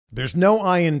There's no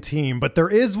I in team, but there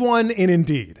is one in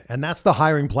Indeed, and that's the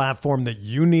hiring platform that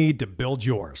you need to build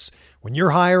yours. When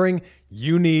you're hiring,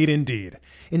 you need Indeed.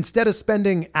 Instead of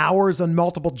spending hours on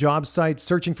multiple job sites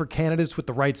searching for candidates with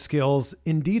the right skills,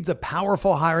 Indeed's a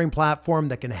powerful hiring platform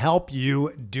that can help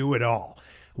you do it all.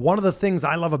 One of the things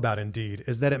I love about Indeed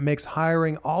is that it makes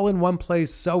hiring all in one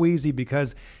place so easy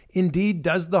because Indeed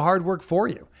does the hard work for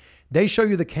you. They show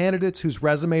you the candidates whose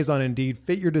resumes on Indeed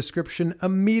fit your description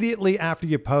immediately after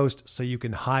you post so you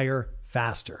can hire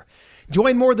faster.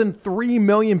 Join more than 3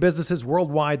 million businesses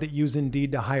worldwide that use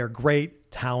Indeed to hire great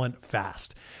talent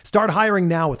fast. Start hiring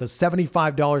now with a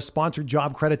 $75 sponsored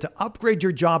job credit to upgrade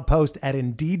your job post at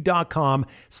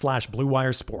Indeed.com/Blue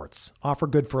Wire Sports. Offer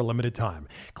good for a limited time.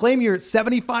 Claim your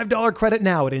 $75 credit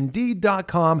now at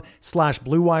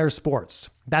Indeed.com/Blue Wire Sports.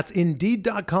 That's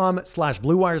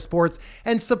Indeed.com/Blue Wire Sports,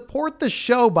 and support the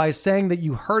show by saying that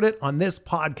you heard it on this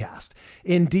podcast.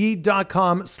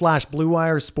 Indeed.com/Blue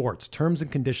Wire Sports. Terms and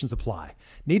conditions apply.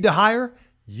 Need to hire?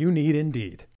 You need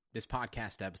Indeed. This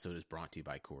podcast episode is brought to you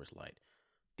by Coors Light.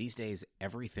 These days,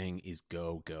 everything is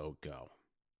go, go, go.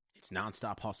 It's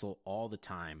nonstop hustle all the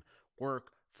time.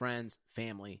 Work, friends,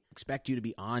 family, expect you to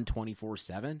be on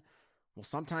 24/7. Well,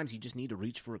 sometimes you just need to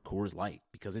reach for a Coors Light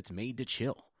because it's made to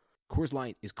chill. Coors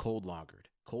Light is cold lagered,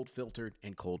 cold filtered,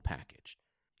 and cold packaged.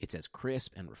 It's as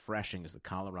crisp and refreshing as the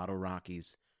Colorado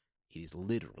Rockies. It is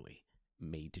literally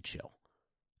made to chill.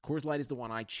 Coors Light is the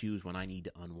one I choose when I need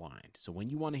to unwind. So when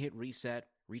you want to hit reset,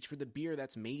 reach for the beer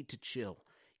that's made to chill.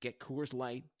 Get Coors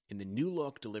Light in the new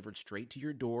look delivered straight to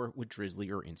your door with Drizzly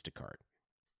or Instacart.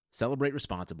 Celebrate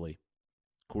responsibly.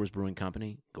 Coors Brewing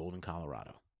Company, Golden,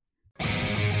 Colorado. Trying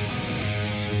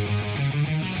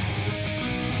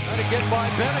to get by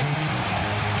Benning.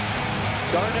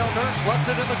 Darnell Nurse left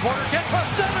it in the corner, gets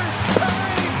left center.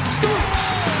 Perry scores!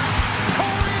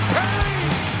 Corey Perry!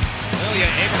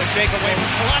 Lilia able to shake away from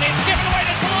Solani and skip it away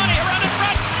to Solani around in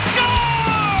front. Score!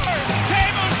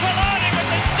 Teemu Solani with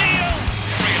the steal.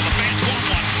 Three of the fans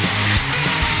want one.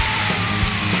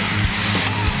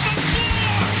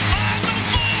 Off the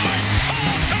board!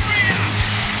 Paul Kariya!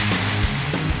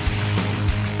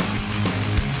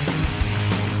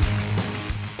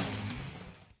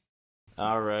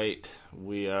 All right,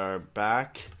 we are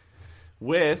back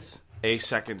with a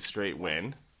second straight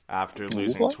win after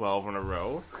losing 12 in a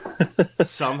row.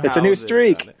 Somehow it's a new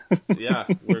streak. Yeah,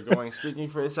 we're going streaking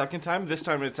for a second time. This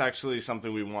time it's actually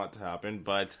something we want to happen,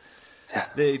 but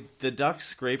the Ducks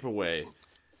scrape away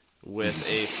with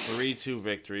a 3-2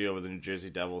 victory over the New Jersey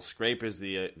Devils. Scrape is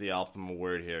the optimal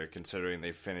word here, considering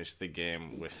they finished the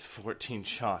game with 14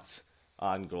 shots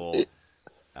on goal.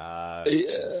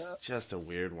 Just a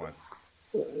weird one.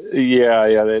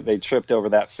 Yeah, they tripped over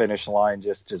that finish line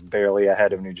just barely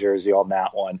ahead of New Jersey on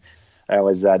that one. That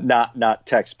was not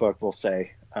textbook, we'll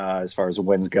say, as far as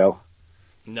wins go.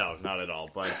 No, not at all.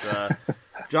 But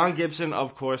John Gibson,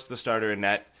 of course, the starter in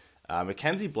net.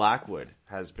 Mackenzie Blackwood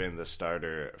has been the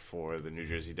starter for the New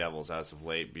Jersey Devils as of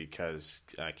late because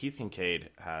Keith Kincaid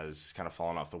has kind of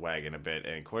fallen off the wagon a bit,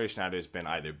 and Corey Schneider has been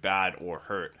either bad or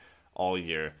hurt all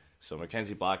year. So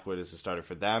Mackenzie Blackwood is the starter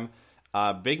for them.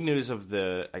 Big news of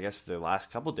the last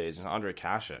couple of days is Ondrej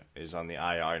Kase is on the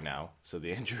IR now, so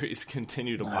the injuries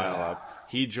continue to pile up.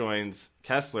 He joins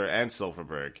Kessler and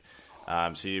Silfverberg.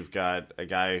 So you've got a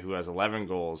guy who has 11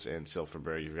 goals in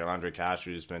Silfverberg. You've got Ondrej Kase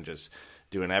who's been just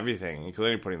doing everything,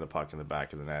 including putting the puck in the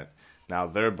back of the net. Now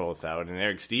they're both out, and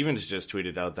Eric Stevens just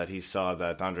tweeted out that he saw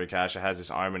that Ondrej Kase has his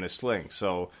arm in a sling.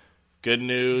 So good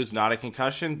news, not a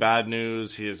concussion. Bad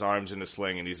news, his arm's in a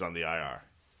sling and he's on the IR.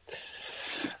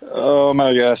 Oh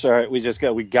my gosh! All right, we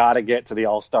got to get to the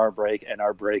All-Star break and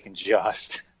our break and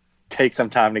just take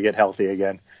some time to get healthy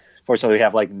again. Fortunately, we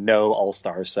have no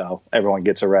All-Stars, so everyone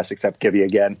gets a rest except Gibby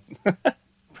again.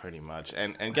 Pretty much.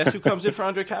 And guess who comes in for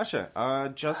Ondrej Kase?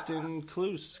 Justin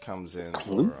Kloos comes in for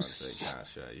Ondrej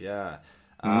Kase. Yeah.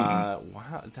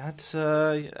 Wow, that's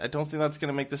I don't think that's going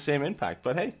to make the same impact.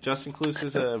 But hey, Justin Kloos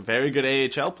is a very good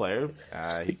AHL player.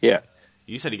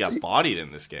 You said he got bodied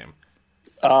in this game.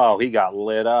 Oh, he got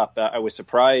lit up. I was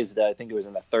surprised. I think it was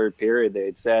in the third period. They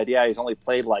had said, he's only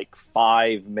played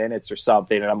 5 minutes or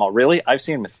something. And I'm all, really? I've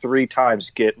seen him 3 times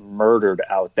get murdered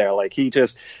out there.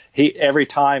 Every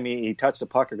time he touched the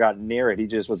puck or got near it, he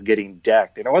just was getting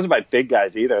decked. And it wasn't by big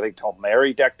guys either. I think Tom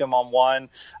Mary decked him on one.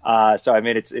 So, I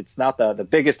mean, it's not the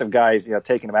biggest of guys,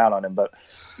 taking him out on him. But,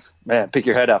 man, pick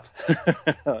your head up.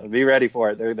 Be ready for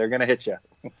it. They're going to hit you.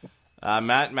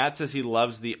 Matt says he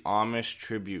loves the Amish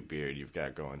tribute beard you've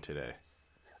got going today.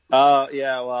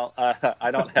 Yeah, well,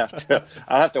 I don't have to.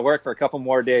 I'll have to work for a couple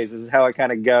more days. This is how it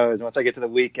kind of goes. Once I get to the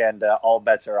weekend, all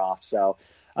bets are off. So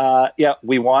Yeah,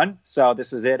 we won. So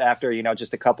this is it after,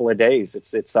 just a couple of days.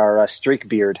 It's our streak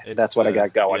beard. That's what I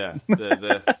got going. Yeah,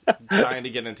 the trying to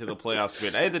get into the playoffs.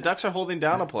 Hey, the Ducks are holding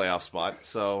down a playoff spot.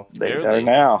 So they are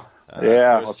now.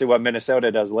 We'll see what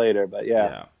Minnesota does later. But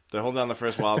yeah. They're holding down the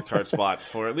first wild card spot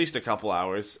for at least a couple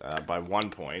hours by 1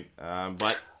 point.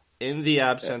 But in the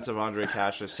absence of Andre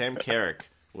Kasha, Sam Carrick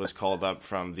was called up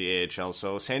from the AHL.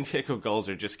 So San Diego Gulls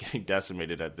are just getting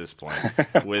decimated at this point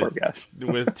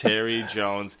with Terry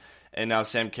Jones. And now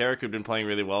Sam Carrick, who'd been playing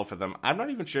really well for them. I'm not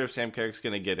even sure if Sam Carrick's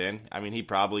going to get in. I mean, he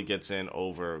probably gets in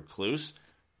over Klus.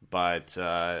 But,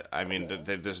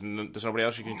 there's nobody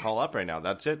else you can call up right now.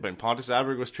 That's it. But Pontus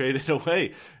Aberg was traded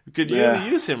away. Could you really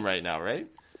use him right now, right?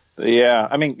 Yeah.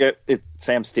 I mean, is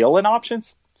Sam Steele an option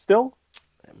still?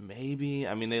 Maybe.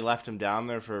 I mean, they left him down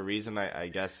there for a reason. I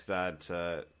guess that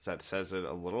says it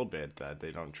a little bit, that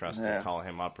they don't trust to call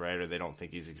him up, right? Or they don't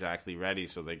think he's exactly ready,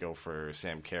 so they go for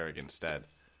Sam Carrick instead.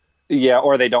 Yeah,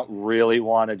 or they don't really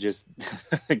want to just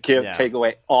take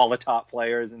away all the top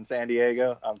players in San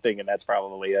Diego. I'm thinking that's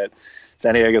probably it.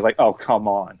 San Diego's like, oh, come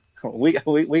on. We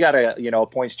got a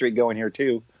point streak going here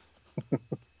too.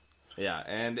 Yeah,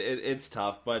 and it's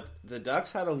tough, but the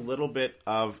Ducks had a little bit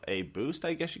of a boost,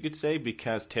 I guess you could say,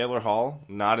 because Taylor Hall,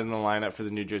 not in the lineup for the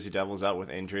New Jersey Devils, out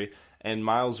with injury, and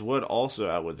Miles Wood also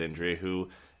out with injury, who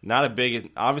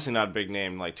obviously not a big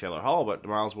name like Taylor Hall, but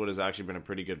Miles Wood has actually been a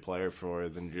pretty good player for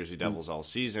the New Jersey Devils all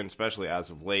season, especially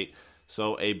as of late.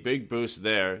 So a big boost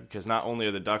there, because not only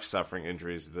are the Ducks suffering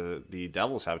injuries, the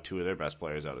Devils have two of their best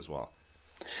players out as well.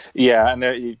 Yeah,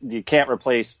 and you can't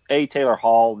replace Taylor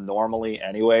Hall normally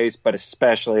anyways, but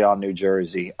especially on New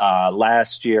Jersey.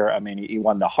 Last year, I mean, he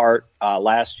won the Hart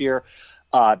last year.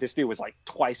 This dude was like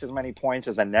twice as many points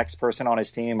as the next person on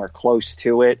his team or close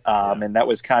to it. And that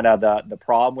was kind of the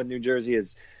problem with New Jersey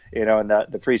is, in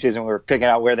the preseason we were picking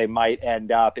out where they might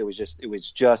end up. It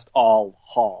was just all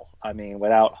Hall. I mean,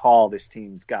 without Hall, this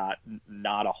team's got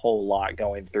not a whole lot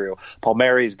going through.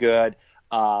 Palmieri's good.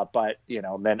 But,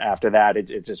 then after that,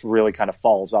 it just really kind of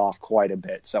falls off quite a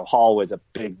bit. So Hall was a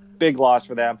big loss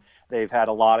for them. They've had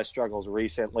a lot of struggles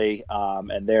recently,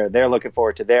 and they're looking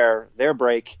forward to their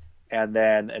break, and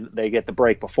then they get the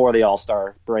break before the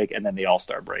All-Star break and then the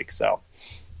All-Star break. So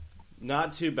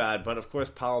not too bad, but of course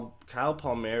Kyle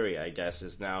Palmieri, I guess,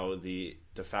 is now the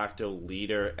de facto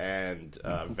leader and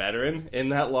veteran in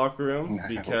that locker room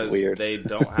because they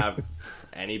don't have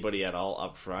anybody at all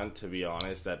up front, to be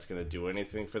honest, that's going to do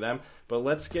anything for them. But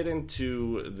let's get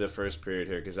into the first period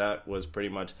here, because that was pretty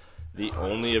much the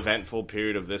only eventful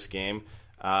period of this game.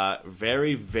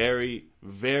 Very, very,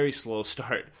 very slow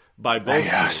start by both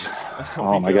teams.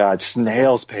 Oh my God,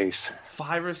 snail's pace.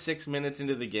 5 or 6 minutes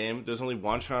into the game, there's only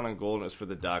one shot on goal, and it's for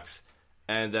the Ducks.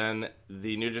 And then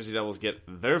the New Jersey Devils get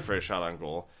their first shot on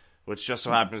goal, which just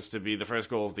so happens to be the first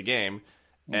goal of the game.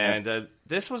 And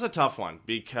this was a tough one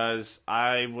because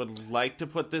I would like to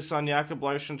put this on Jakob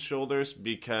Larsson's shoulders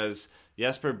because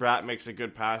Jesper Bratt makes a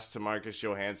good pass to Marcus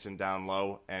Johansson down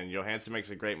low, and Johansson makes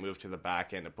a great move to the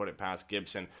back end to put it past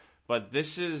Gibson. But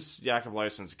this is Jakob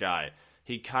Larsson's guy.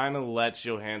 He kind of lets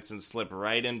Johansson slip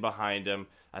right in behind him.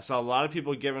 I saw a lot of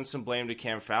people giving some blame to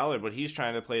Cam Fowler, but he's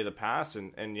trying to play the pass.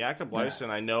 And Jakob Larsson,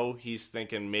 I know he's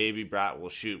thinking maybe Bratt will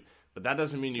shoot, but that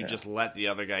doesn't mean you just let the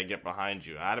other guy get behind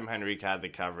you. Adam Henrique had the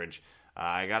coverage.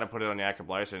 I got to put it on Jakob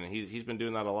Larsson, and he's been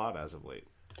doing that a lot as of late.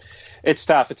 It's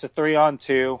tough. It's a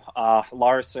 3-on-2.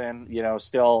 Larsson,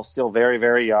 still very,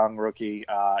 very young rookie.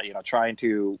 Trying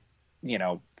to,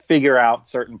 figure out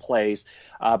certain plays.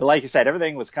 But like you said,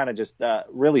 everything was kind of just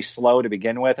really slow to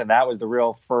begin with, and that was the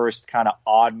real first kind of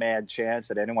odd man chance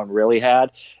that anyone really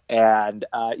had. And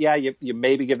you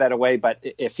maybe give that away, but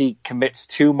if he commits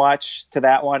too much to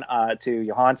that one, to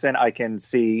Johansson, I can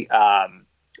see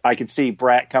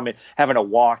Bratt having a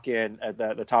walk in at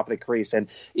the top of the crease. And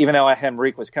even though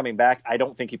Henrique was coming back, I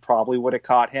don't think he probably would have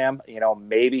caught him.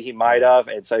 Maybe he might have,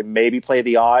 and so maybe play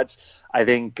the odds. I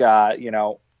think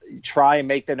try and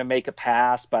make them to make a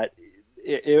pass, but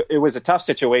it was a tough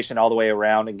situation all the way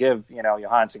around. And give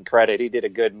Johansson credit; he did a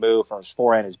good move from his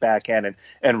forehand, his backhand,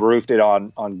 and roofed it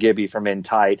on Gibby from in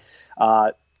tight.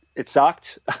 It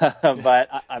sucked, but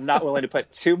I'm not willing to put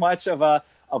too much of a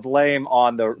blame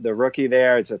on the rookie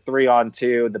there. It's a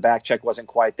 3-on-2. The back check wasn't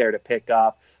quite there to pick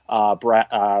up Bratt.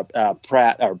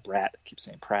 I keep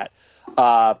saying Pratt,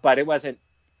 but it wasn't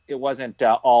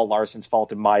all Larsson's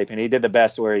fault in my opinion. He did the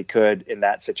best where he could in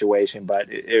that situation, but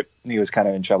he was kind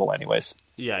of in trouble anyways.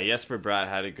 Yeah, Jesper Bratt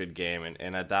had a good game,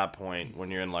 and at that point,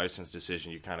 when you're in Larsson's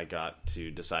decision, you kind of got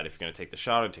to decide if you're going to take the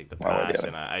shot or take the pass,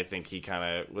 and I think he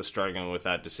kind of was struggling with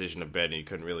that decision a bit, and he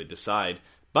couldn't really decide.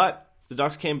 But the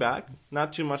Ducks came back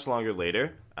not too much longer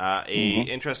later.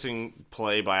 Interesting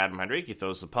play by Adam Henrique. He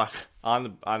throws the puck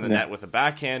on the net with a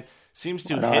backhand. Seems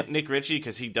to hit Nick Ritchie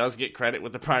because he does get credit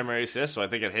with the primary assist. So I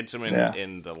think it hits him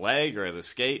in the leg or the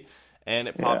skate. And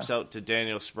it pops out to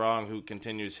Daniel Sprong, who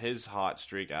continues his hot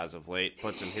streak as of late,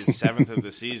 puts in his 7th of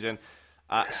the season.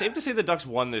 Safe to say the Ducks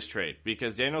won this trade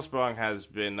because Daniel Sprong has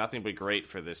been nothing but great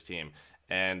for this team.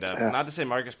 And not to say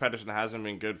Marcus Pettersson hasn't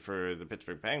been good for the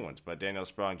Pittsburgh Penguins, but Daniel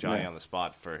Sprong, Johnny on the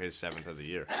spot for his 7th of the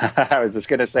year. I was just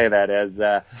going to say that as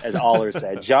Aller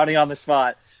said. Johnny on the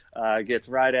spot gets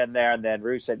right in there, and then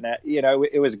Roos said,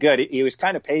 it was good. He was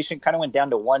kind of patient, kind of went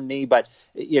down to one knee, but,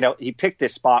 he picked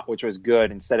his spot, which was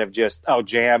good, instead of just,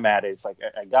 jam at it. It's like,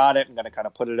 I got it, I'm going to kind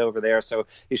of put it over there. So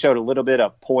he showed a little bit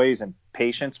of poise and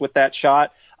patience with that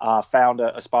shot. Found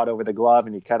a spot over the glove,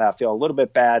 and you kind of feel a little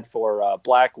bit bad for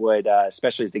Blackwood,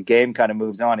 especially as the game kind of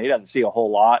moves on. He doesn't see a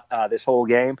whole lot this whole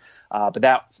game, but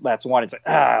that's one. It's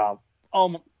like,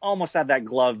 almost had that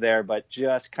glove there, but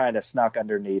just kind of snuck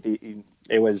underneath.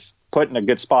 It was put in a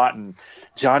good spot, and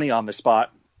Johnny on the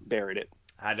spot buried it.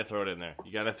 I had to throw it in there.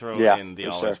 You got to throw in the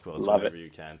Allers quotes whenever you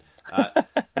can.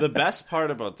 The best part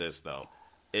about this, though,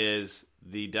 is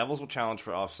the Devils will challenge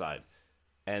for offside.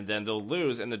 And then they'll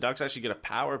lose, and the Ducks actually get a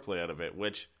power play out of it,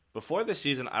 which before this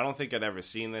season, I don't think I'd ever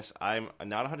seen this. I'm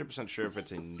not 100% sure if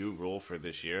it's a new rule for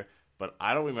this year, but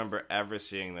I don't remember ever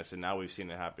seeing this, and now we've seen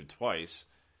it happen twice.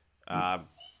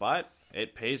 But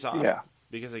it pays off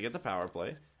because they get the power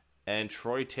play, and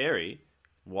Troy Terry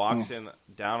walks in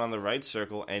down on the right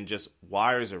circle and just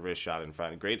wires a wrist shot in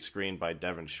front. Great screen by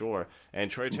Devin Shore,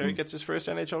 and Troy Terry gets his first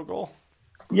NHL goal.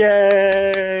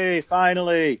 Yay!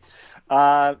 Finally.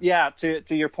 To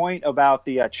your point about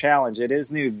the challenge, it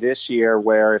is new this year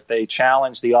where if they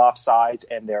challenge the offsides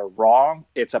and they're wrong,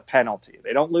 it's a penalty.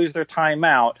 They don't lose their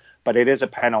timeout, but it is a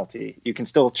penalty. You can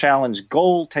still challenge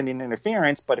goaltending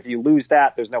interference, but if you lose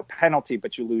that, there's no penalty,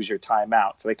 but you lose your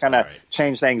timeout. So they kind of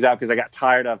changed things up because I got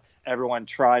tired of everyone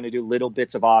trying to do little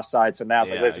bits of offside. So now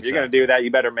it's like, listen, if you're going to do that,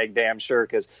 you better make damn sure,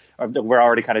 because we're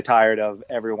already kind of tired of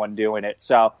everyone doing it.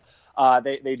 So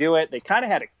they do it. They kind of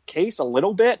had a case a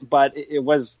little bit, but it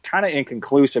was kind of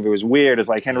inconclusive. It was weird. It's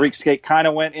like Henrique's skate kind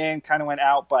of went in, kind of went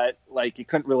out, but like you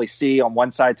couldn't really see on one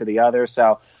side to the other.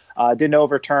 So didn't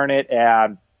overturn it.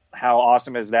 And how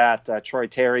awesome is that? Troy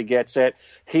Terry gets it.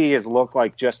 He has looked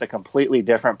like just a completely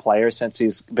different player since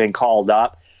he's been called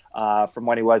up. From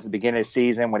when he was at the beginning of the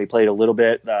season, when he played a little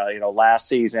bit, last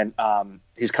season.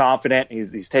 He's confident.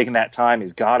 He's taking that time.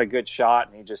 He's got a good shot,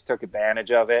 and he just took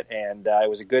advantage of it. And it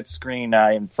was a good screen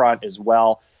in front as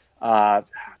well.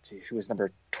 Who was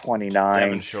number 29?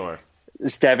 Devin Shore.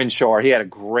 It's Devin Shore. He had a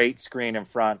great screen in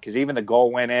front because even the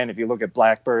goal went in. If you look at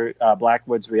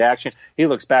Blackwood's reaction, he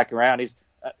looks back around. He's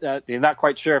not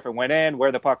quite sure if it went in,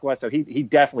 where the puck was. So he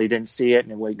definitely didn't see it,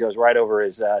 and it goes right over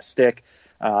his stick.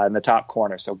 In the top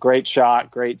corner. So great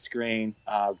shot, great screen,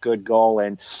 good goal.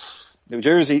 And New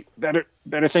Jersey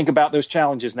better think about those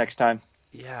challenges next time.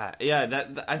 Yeah.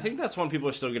 I think that's one people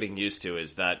are still getting used to,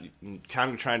 is that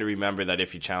kind of trying to remember that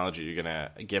if you challenge it, you're going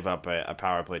to give up a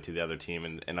power play to the other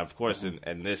team. And of course,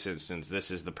 in this instance,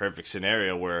 this is the perfect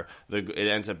scenario where it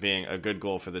ends up being a good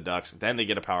goal for the Ducks. Then they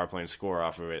get a power play and score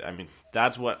off of it. I mean,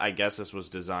 that's what I guess this was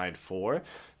designed for.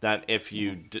 That if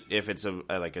it's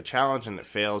a challenge and it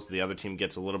fails, the other team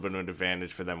gets a little bit of an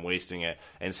advantage for them wasting it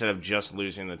instead of just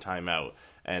losing the timeout,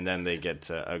 and then they get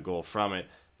a goal from it.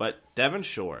 But Devin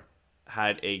Shore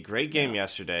had a great game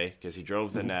yesterday because he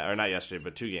drove the net, or not yesterday,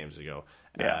 but 2 games ago.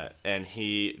 And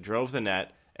he drove the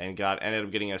net and ended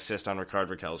up getting an assist on Ricard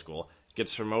Raquel's goal.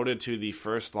 Gets promoted to the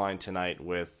first line tonight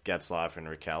with Getzlaf and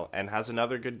Raquel, and has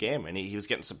another good game. And he was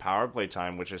getting some power play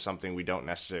time, which is something we don't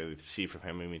necessarily see from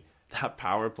him. I mean, that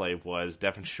power play was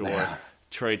Devin Shore,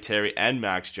 Troy Terry, and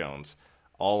Max Jones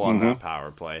all on that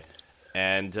power play.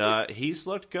 And he's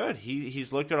looked good.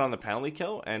 He's looked good on the penalty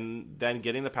kill, and then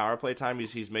getting the power play time,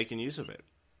 he's making use of it.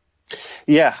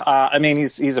 Yeah, I mean,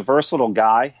 he's a versatile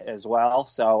guy as well.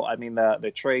 So, I mean,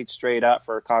 the trade straight up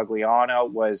for Cogliano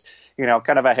was,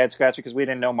 kind of a head scratcher because we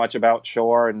didn't know much about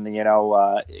Shore and,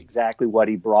 exactly what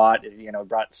he brought.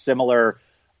 Brought similar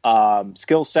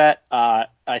skill set.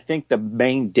 I think the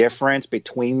main difference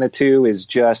between the two is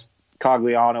just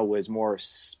Cogliano was more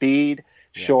speed.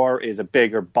 Shore is a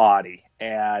bigger body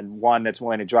and one that's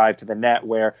willing to drive to the net,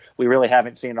 where we really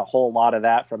haven't seen a whole lot of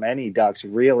that from any Ducks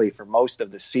really for most of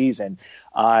the season.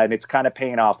 And it's kind of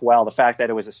paying off well. The fact that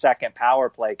it was a second power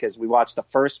play, because we watched the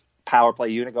first power play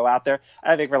unit go out there,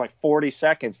 I think for like 40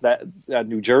 seconds that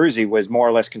New Jersey was more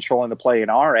or less controlling the play in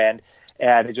our end.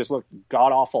 And it just looked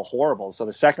god-awful horrible. So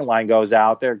the second line goes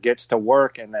out there, gets to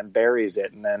work, and then buries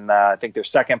it. And then I think their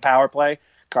second power play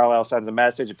Carlisle sends a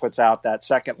message and puts out that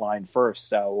second line first.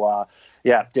 So,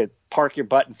 to park your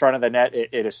butt in front of the net,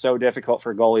 it is so difficult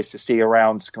for goalies to see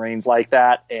around screens like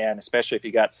that, and especially if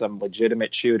you got some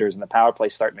legitimate shooters, and the power play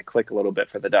starting to click a little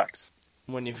bit for the Ducks.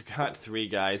 When you've got three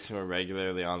guys who are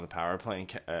regularly on the power play,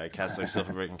 and Kessler,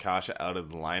 Silfverberg, and Kasha out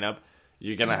of the lineup,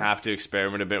 you're going to have to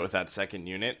experiment a bit with that second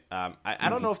unit. I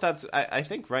don't know if that's... I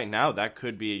think right now that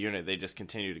could be a unit they just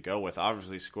continue to go with.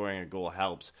 Obviously, scoring a goal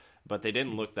helps, but they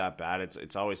didn't look that bad.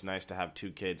 It's always nice to have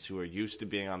two kids who are used to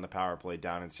being on the power play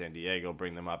down in San Diego,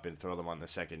 bring them up and throw them on the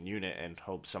second unit and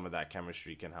hope some of that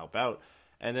chemistry can help out.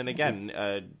 And then again,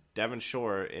 Devon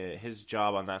Shore, his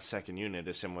job on that second unit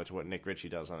is similar to what Nick Ritchie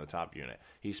does on the top unit.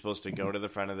 He's supposed to go to the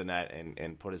front of the net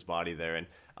and put his body there. And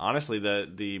honestly,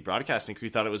 the broadcasting crew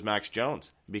thought it was Max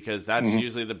Jones because that's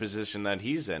usually the position that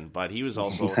he's in. But he was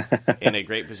also in a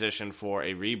great position for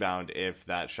a rebound if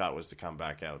that shot was to come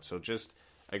back out. So just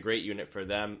a great unit for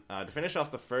them. To finish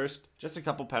off the first, just a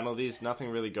couple penalties. Nothing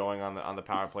really going on the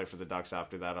power play for the Ducks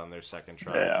after that on their second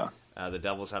try. Yeah. The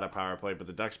Devils had a power play, but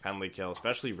the Ducks penalty kill,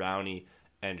 especially Rowney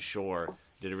and Shore,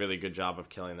 did a really good job of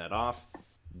killing that off.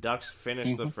 Ducks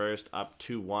finished the first up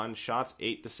 2-1, shots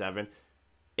 8-7.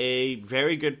 A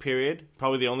very good period,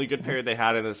 probably the only good period they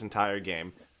had in this entire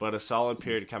game, but a solid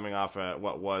period coming off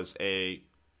what was a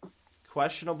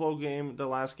questionable game, the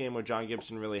last game where John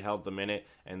Gibson really held the minute,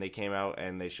 and they came out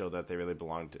and they showed that they really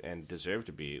belonged and deserved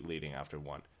to be leading after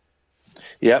one.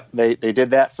 Yep, they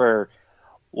did that for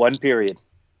one period.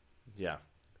 Yeah.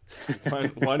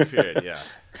 One period, yeah.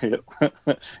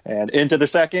 Yep. And into the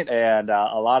second, and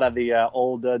a lot of the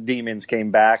old demons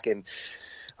came back, and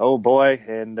oh boy,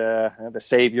 and the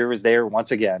savior was there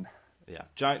once again. Yeah.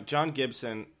 John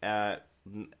Gibson, I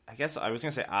guess I was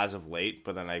going to say as of late,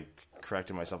 but then I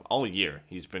corrected myself. All year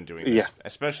he's been doing this,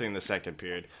 especially in the second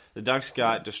period. The Ducks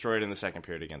got destroyed in the second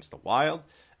period against the Wild.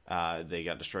 They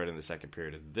got destroyed in the second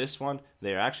period of this one.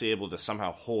 They are actually able to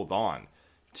somehow hold on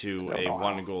to a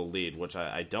one-goal lead, which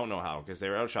I don't know how, because they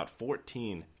were outshot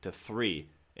 14-3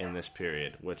 in this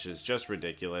period, which is just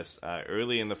ridiculous.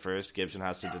 Early in the first, Gibson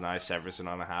has to deny Severson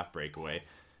on a half breakaway.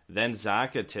 Then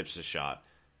Zacha tips a shot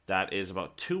that is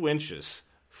about 2 inches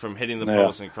from hitting the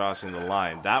post and crossing the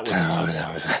line. That was a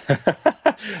tough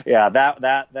one. Yeah,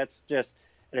 that's just...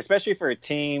 And especially for a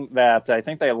team that I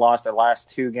think they lost their last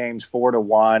 2 games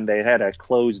 4-1. They had a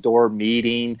closed-door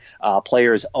meeting,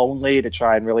 players only, to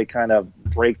try and really kind of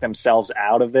break themselves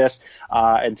out of this.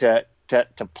 And to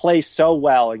play so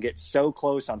well and get so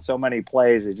close on so many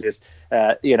plays, it just,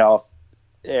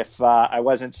 if I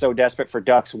wasn't so desperate for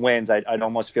Ducks wins, I'd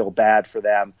almost feel bad for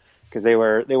them, because they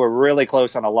were really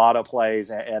close on a lot of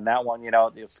plays. And that one,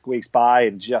 it squeaks by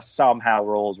and just somehow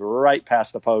rolls right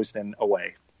past the post and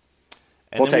away.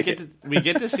 And then we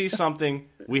get to see something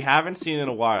we haven't seen in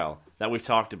a while that we've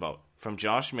talked about from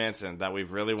Josh Manson that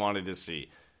we've really wanted to see.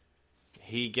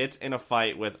 He gets in a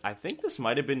fight with, I think this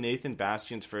might have been Nathan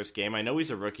Bastian's first game. I know he's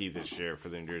a rookie this year for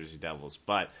the New Jersey Devils,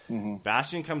 but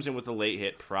Bastian comes in with a late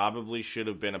hit, probably should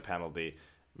have been a penalty.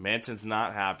 Manson's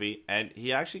not happy, and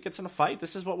he actually gets in a fight.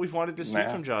 This is what we've wanted to see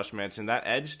from Josh Manson. That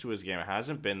edge to his game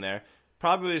hasn't been there.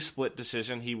 Probably a split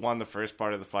decision. He won the first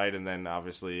part of the fight, and then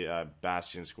obviously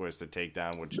Bastian scores the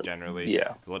takedown, which generally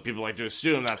what people like to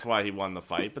assume that's why he won the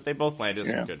fight. But they both landed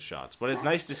some good shots. But it's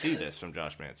nice to see this from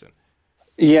Josh Manson.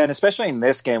 Yeah, and especially in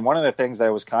this game, one of the things that I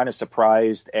was kind of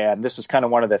surprised, and this was kind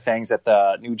of one of the things that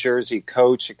the New Jersey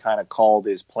coach had kind of called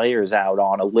his players out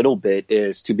on a little bit,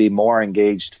 is to be more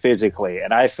engaged physically.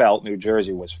 And I felt New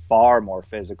Jersey was far more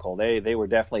physical. They were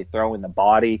definitely throwing the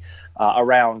body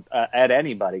around at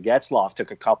anybody. Getzlaf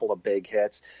took a couple of big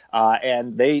hits,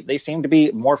 and they seemed to be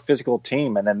a more physical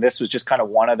team. And then this was just kind of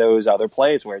one of those other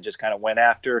plays where it just kind of went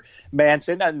after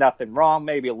Manson. Nothing wrong,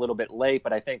 maybe a little bit late,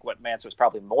 but I think what Manson was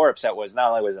probably more upset was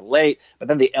not only was it late, but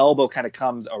then the elbow kind of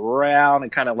comes around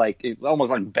and kind of like, it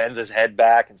almost like bends his head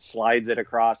back and slides it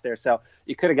across there. So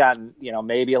you could have gotten,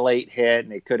 maybe a late hit,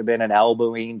 and it could have been an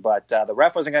elbowing, but the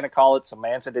ref wasn't going to call it, so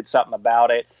Manson did something about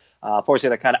it. Fortunately,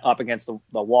 they're kind of up against the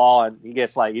wall, and he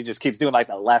just keeps doing like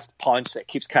the left punch that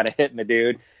keeps kind of hitting the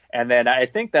dude. And then I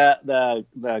think that the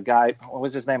guy, what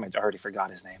was his name? I already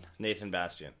forgot his name. Nathan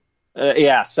Bastian.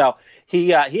 So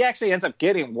he actually ends up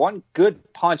getting one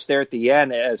good punch there at the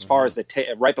end, as far as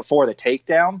right before the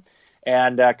takedown.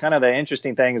 And kind of the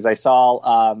interesting thing is I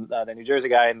saw the New Jersey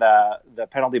guy in the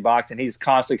penalty box, and he's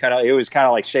constantly he was kind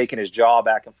of like shaking his jaw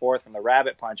back and forth from the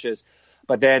rabbit punches.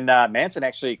 But then Manson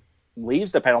actually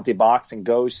leaves the penalty box and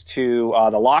goes to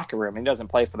the locker room. He doesn't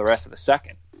play for the rest of the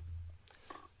second.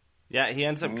 Yeah, he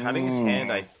ends up cutting his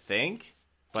hand, I think.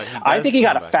 But I think he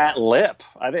got a fat lip.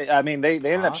 They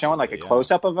ended up showing like a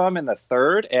close up of him in the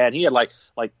third, and he had like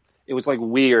it was like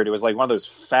weird. It was like one of those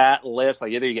fat lifts,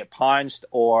 like either you get punched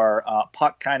or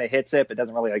puck kind of hits it, but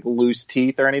doesn't really like lose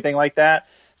teeth or anything like that.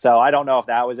 So I don't know if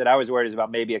that was it. I was worried about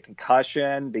maybe a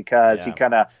concussion because he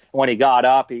kind of, when he got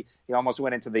up, he almost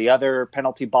went into the other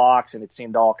penalty box and it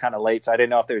seemed all kind of late. So I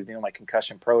didn't know if they was doing like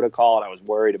concussion protocol, and I was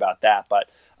worried about that. But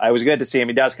it was good to see him.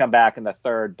 He does come back in the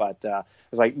third, but it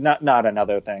was like not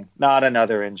another thing, not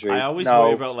another injury. I always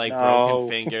worry about like broken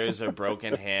fingers or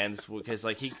broken hands because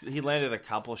like he landed a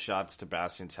couple shots to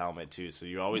Bastian's helmet too, so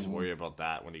you always worry about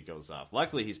that when he goes off.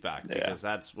 Luckily he's back because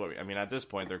that's what I mean. At this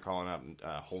point they're calling up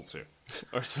Holzer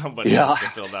or somebody else to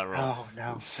fill that role. Oh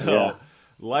no! So.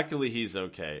 Luckily, he's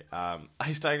okay.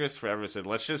 Ice Tigers Forever said,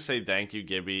 let's just say thank you,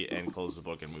 Gibby, and close the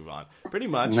book and move on. Pretty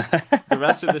much. The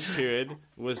rest of this period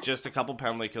was just a couple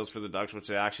penalty kills for the Ducks, which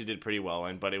they actually did pretty well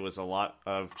in, but it was a lot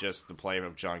of just the play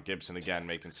of John Gibson, again,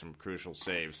 making some crucial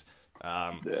saves.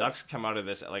 Ducks come out of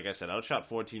this, like I said, outshot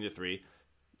 14-3,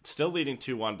 still leading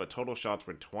 2-1, but total shots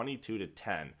were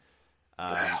 22-10.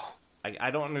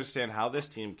 I don't understand how this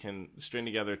team can string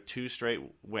together 2 straight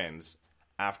wins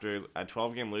after a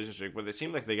 12-game losing streak where they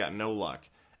seem like they got no luck.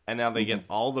 And now they get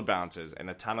all the bounces and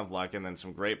a ton of luck and then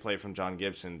some great play from John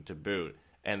Gibson to boot.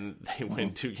 And they win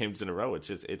 2 games in a row.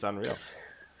 It's unreal.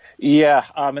 Yeah,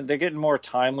 and they're getting more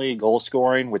timely goal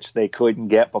scoring, which they couldn't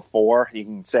get before. You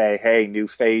can say, hey, new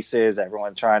faces,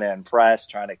 everyone trying to impress,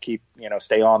 trying to keep,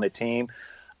 stay on the team.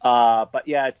 But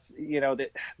yeah, it's,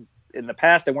 in the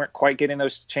past, they weren't quite getting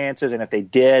those chances. And if they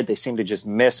did, they seemed to just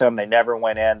miss them. They never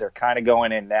went in. They're kind of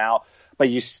going in now. But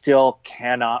you still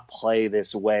cannot play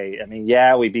this way. I mean,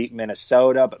 yeah, we beat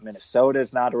Minnesota, but Minnesota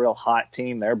is not a real hot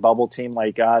team. They're a bubble team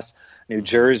like us. New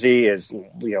Jersey is,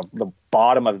 the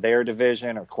bottom of their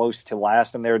division or close to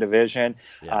last in their division.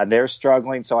 Yeah. They're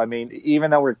struggling. So, I mean,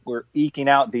 even though we're eking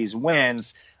out these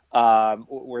wins,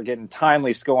 we're getting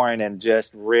timely scoring and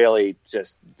just really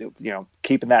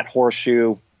keeping that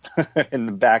horseshoe in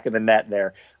the back of the net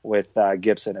there with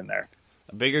Gibson in there.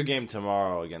 A bigger game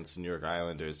tomorrow against the New York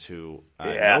Islanders, who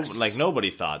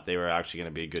nobody thought they were actually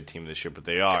going to be a good team this year, but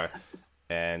they are.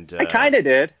 And I kind of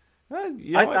did.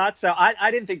 I thought so.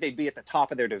 I didn't think they'd be at the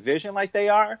top of their division like they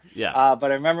are. Yeah.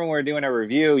 But I remember when we were doing a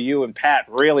review, you and Pat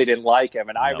really didn't like him,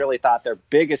 and I really thought their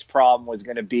biggest problem was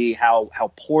going to be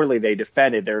how poorly they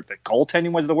defended. Their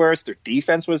goaltending was the worst. Their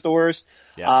defense was the worst.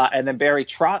 Yeah. And then Barry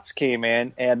Trotz came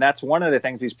in, and that's one of the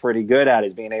things he's pretty good at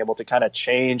is being able to kind of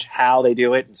change how they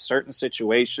do it in certain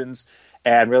situations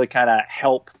and really kind of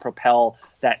help propel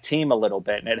that team a little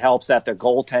bit. And it helps that their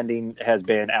goaltending has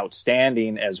been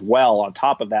outstanding as well on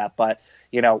top of that. But,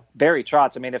 Barry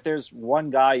Trotz, I mean, if there's one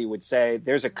guy you would say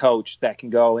there's a coach that can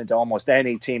go into almost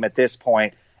any team at this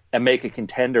point and make a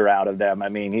contender out of them. I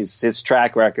mean, his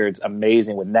track record's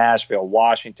amazing with Nashville,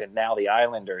 Washington, now the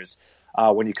Islanders,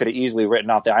 when you could have easily written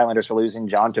off the Islanders for losing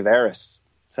John Tavares.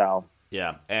 So,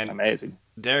 yeah, and it's amazing.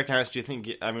 Derek Harris, do you think?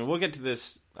 I mean, we'll get to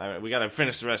this. We got to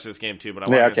finish the rest of this game too, but I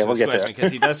want to answer this question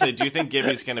because he does say, "Do you think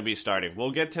Gibby's going to be starting?"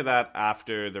 We'll get to that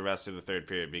after the rest of the third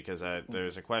period because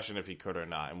there's a question if he could or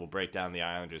not, and we'll break down the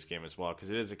Islanders game as well because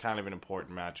it is a kind of an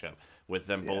important matchup with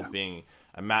them both being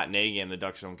a matinee game. The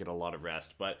Ducks don't get a lot of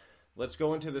rest, but let's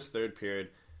go into this third period.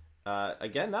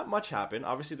 Again, not much happened.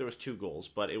 Obviously, there was 2 goals,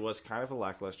 but it was kind of a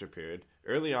lackluster period.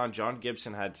 Early on, John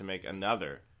Gibson had to make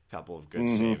another couple of good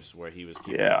saves where he was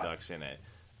keeping the Ducks in it.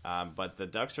 But the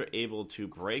Ducks are able to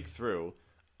break through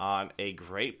on a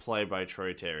great play by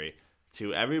Troy Terry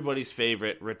to everybody's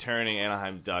favorite returning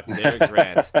Anaheim Duck, Derek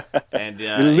Grant. And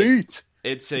elite.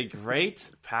 It's a great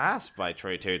pass by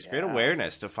Troy Terry. It's great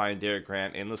awareness to find Derek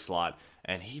Grant in the slot,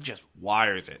 and he just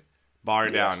wires it bar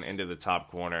down into the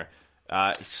top corner.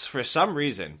 For some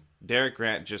reason, Derek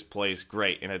Grant just plays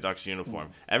great in a Ducks uniform.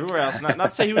 Everywhere else, not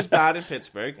to say he was bad in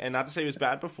Pittsburgh, and not to say he was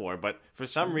bad before, but for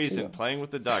some reason, playing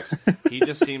with the Ducks, he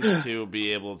just seems to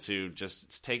be able to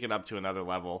just take it up to another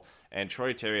level. And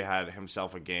Troy Terry had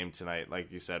himself a game tonight,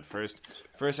 like you said. First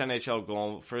NHL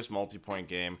goal, first multi-point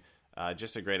game.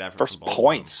 Just a great effort. First from both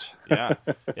points. Of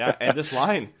them. Yeah. And this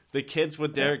line, the kids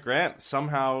with Derek Grant,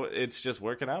 somehow it's just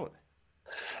working out.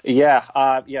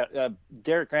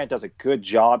 Derek Grant does a good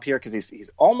job here because he's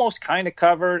almost kind of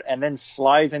covered and then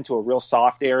slides into a real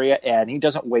soft area, and he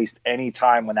doesn't waste any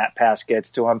time when that pass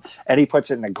gets to him, and he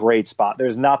puts it in a great spot.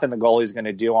 There's nothing the goalie's going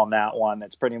to do on that one.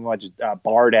 That's pretty much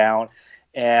bar down,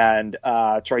 and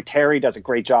Troy Terry does a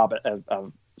great job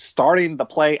of starting the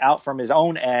play out from his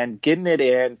own end, getting it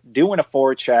in, doing a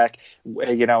forecheck.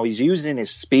 He's using his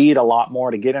speed a lot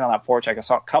more to get in on that forecheck. I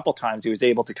saw a couple times he was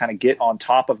able to kind of get on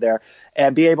top of there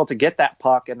and be able to get that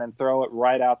puck and then throw it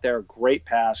right out there. Great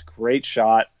pass, great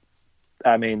shot.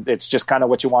 I mean, it's just kind of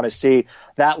what you want to see.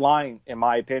 That line, in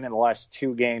my opinion, the last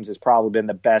 2 games has probably been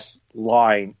the best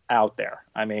line out there.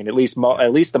 I mean, at least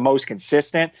the most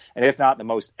consistent, and if not the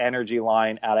most energy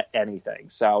line out of anything.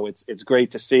 So it's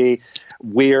great to see.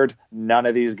 Weird, none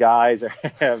of these guys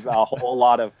have a whole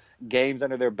lot of games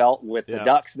under their belt with the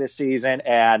Ducks this season,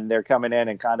 and they're coming in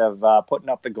and kind of putting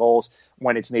up the goals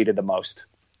when it's needed the most.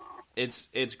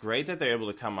 It's great that they're able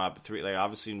to come up 3. Like,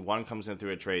 obviously, 1 comes in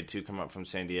through a trade, 2 come up from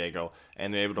San Diego,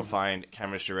 and they're able to find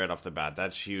chemistry right off the bat.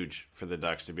 That's huge for the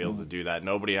Ducks to be able to do that.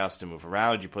 Nobody has to move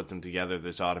around. You put them together.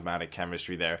 There's automatic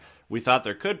chemistry there. We thought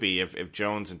there could be if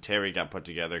Jones and Terry got put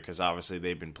together, because obviously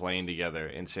they've been playing together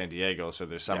in San Diego, so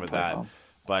there's some of that.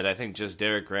 But I think just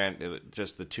Derek Grant,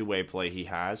 just the two-way play he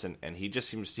has, and he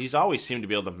just he's always seemed to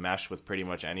be able to mesh with pretty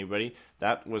much anybody.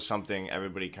 That was something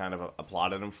everybody kind of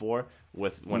applauded him for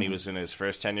when he was in his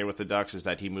first tenure with the Ducks, is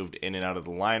that he moved in and out of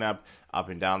the lineup, up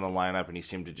and down the lineup, and he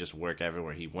seemed to just work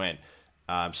everywhere he went.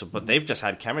 But they've just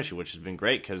had chemistry, which has been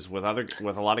great, because with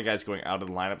a lot of guys going out of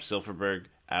the lineup, Silfverberg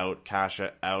out,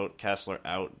 Kasha out, Kessler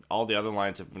out, all the other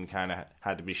lines have been kind of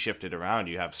had to be shifted around.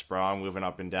 You have Sprong moving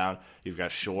up and down. You've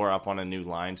got Shore up on a new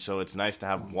line. So it's nice to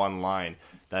have one line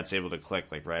that's able to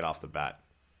click like right off the bat.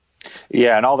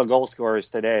 Yeah, and all the goal scorers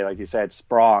today, like you said,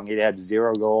 Sprong, he had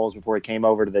 0 goals before he came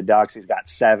over to the Ducks. He's got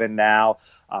 7 now.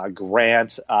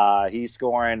 Grant, he's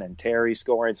scoring, and Terry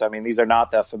scoring. So, I mean, these are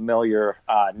not the familiar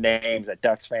names that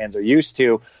Ducks fans are used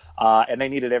to, and they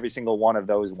needed every single one of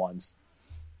those ones.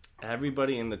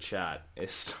 Everybody in the chat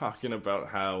is talking about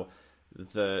how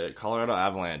the Colorado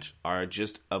Avalanche are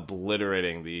just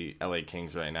obliterating the LA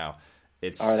Kings right now.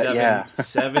 It's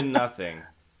 7-0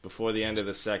 before the end of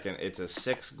the second. It's a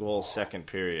 6-goal second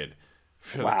period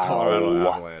for the Colorado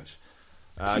Avalanche.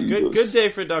 Good day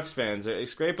for Ducks fans. They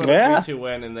scrape up a 3-2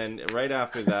 win, and then right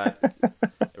after that,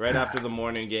 right after the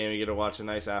morning game, you get to watch a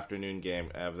nice afternoon game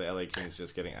of the LA Kings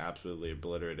just getting absolutely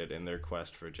obliterated in their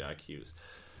quest for Jack Hughes.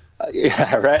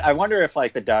 Yeah, right. I wonder if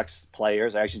like the Ducks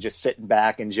players are actually just sitting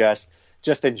back and just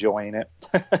enjoying it.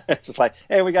 It's just like,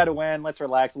 hey, we got to win. Let's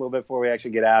relax a little bit before we actually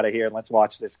get out of here, and let's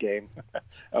watch this game.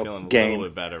 Feeling a little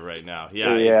bit better right now.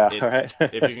 Right.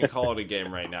 If you can call it a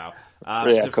game right now.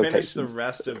 To finish the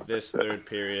rest of this third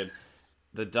period,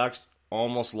 the Ducks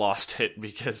almost lost it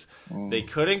because they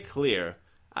couldn't clear.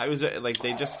 I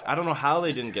don't know how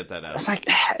they didn't get that out.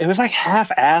 It was like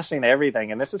half-assing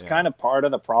everything, and this is kind of part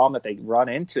of the problem that they run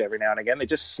into every now and again. They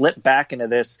just slip back into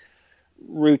this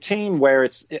routine where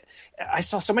I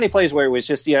saw so many plays where it was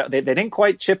just, they didn't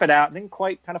quite chip it out, didn't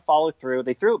quite kind of follow through.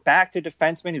 They threw it back to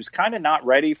defenseman. He was kind of not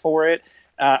ready for it.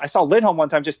 I saw Lindholm one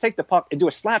time just take the puck and do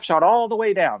a slap shot all the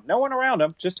way down. No one around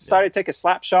him, just decided to take a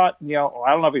slap shot. I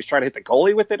don't know if he was trying to hit the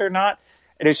goalie with it or not.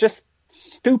 And it's just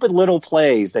stupid little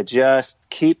plays that just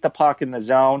keep the puck in the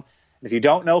zone. If you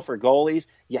don't know, for goalies,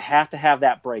 you have to have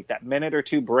that break, that minute or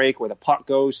 2 break where the puck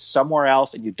goes somewhere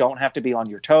else and you don't have to be on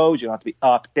your toes. You don't have to be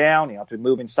up, down. You don't have to be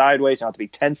moving sideways. You don't have to be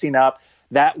tensing up.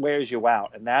 That wears you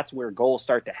out. And that's where goals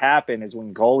start to happen, is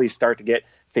when goalies start to get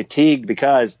fatigued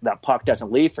because that puck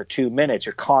doesn't leave for 2 minutes.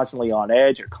 You're constantly on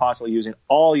edge. You're constantly using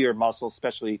all your muscles,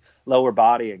 especially lower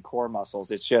body and core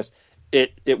muscles. It's just,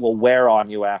 it will wear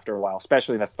on you after a while,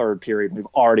 especially in the third period. We've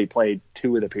already played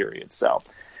 2 of the periods. So,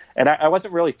 and I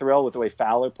wasn't really thrilled with the way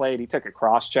Fowler played. He took a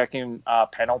cross-checking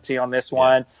penalty on this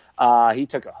one. He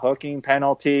took a hooking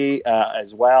penalty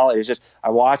as well. It was just,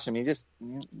 I watched him. He's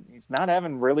not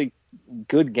having really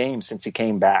good games since he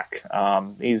came back.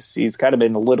 He's kind of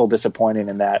been a little disappointing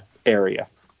in that area.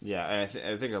 Yeah, and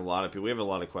I think a lot of people, we have a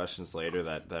lot of questions later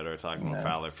that are talking about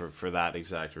Fowler for that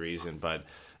exact reason. But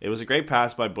it was a great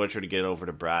pass by Butcher to get over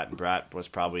to Bratt. And Bratt was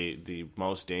probably the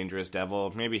most dangerous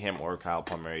Devil, maybe him or Kyle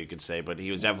Palmieri, you could say, but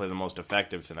he was definitely the most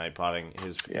effective tonight, potting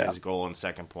his goal and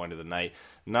second point of the night.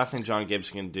 Nothing John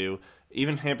Gibson can do.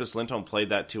 Even Hampus Lindholm played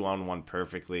that 2-on-1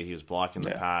 perfectly. He was blocking the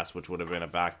pass, which would have been a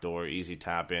backdoor, easy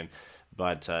tap in.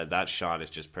 But that shot is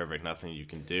just perfect. Nothing you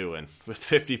can do. And with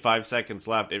 55 seconds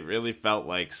left, it really felt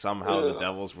like somehow the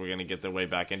Devils were going to get their way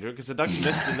back into it, because the Ducks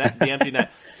missed the empty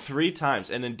net 3 times.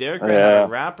 And then Derek Grant had a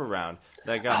wraparound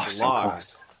that got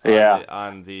blocked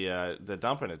on the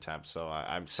dumping attempt. So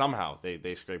I'm somehow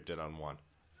they scraped it on 1.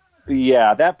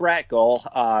 Yeah, that Bratt goal,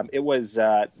 it was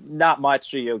not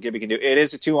much Gibby can do. It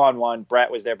is a 2-on-1.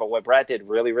 Bratt was there, but what Bratt did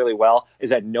really, really well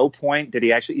is at no point did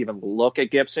he actually even look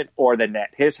at Gibson or the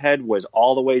net. His head was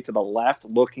all the way to the left,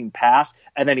 looking past,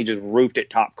 and then he just roofed it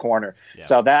top corner. Yeah.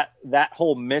 So that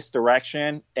whole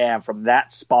misdirection, and from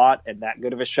that spot and that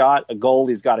good of a shot, a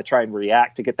goalie's got to try and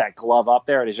react to get that glove up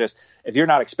there. And if you're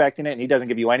not expecting it and he doesn't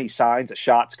give you any signs a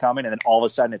shot's coming and then all of a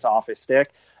sudden it's off his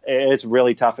stick, it's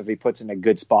really tough if he puts in a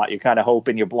good spot. You're kind of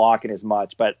hoping you're blocking as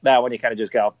much, but that one you kind of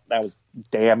just go, that was a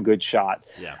damn good shot.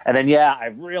 Yeah. And then, I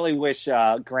really wish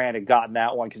Grant had gotten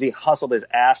that one because he hustled his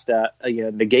ass to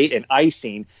negate an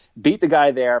icing, beat the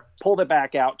guy there, pulled it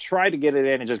back out, tried to get it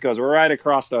in, and just goes right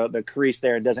across the crease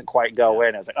there and doesn't quite go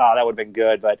in. I was like, oh, that would have been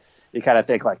good, but you kind of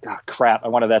think like, oh, crap, I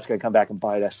wonder if that's going to come back and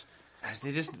bite us.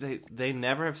 They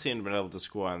never have seemed been able to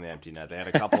score on the empty net. They had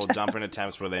a couple of dumping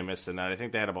attempts where they missed the net. I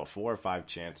think they had about 4 or 5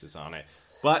 chances on it.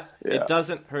 But it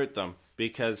doesn't hurt them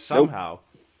because somehow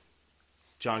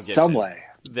John Gibson, some way.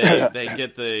 they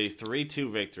get the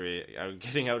 3-2 victory,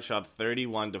 getting outshot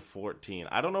 31-14.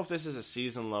 I don't know if this is a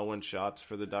season low in shots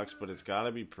for the Ducks, but it's got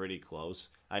to be pretty close.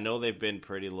 I know they've been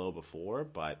pretty low before,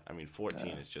 but 14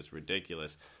 is just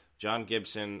ridiculous. John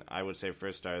Gibson, I would say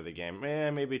first star of the game.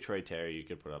 Maybe Troy Terry you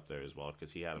could put up there as well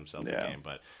because he had himself a game.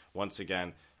 But once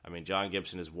again, John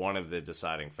Gibson is one of the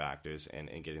deciding factors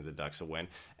in getting the Ducks a win.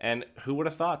 And who would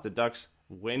have thought the Ducks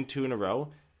win 2 in a row?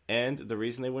 And the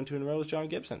reason they win 2 in a row is John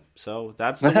Gibson. So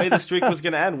that's the way the streak was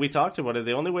going to end. We talked about it.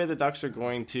 The only way the Ducks are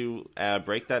going to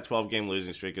break that 12-game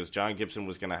losing streak is John Gibson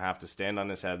was going to have to stand on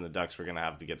his head and the Ducks were going to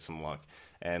have to get some luck.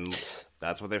 And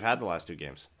that's what they've had the last 2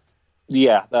 games.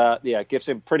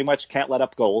 Gibson pretty much can't let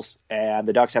up goals, and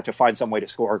the Ducks have to find some way to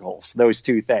score goals. Those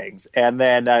 2 things. And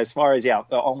then as far as,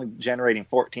 only generating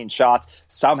 14 shots,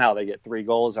 somehow they get 3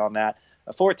 goals on that.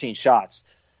 14 shots.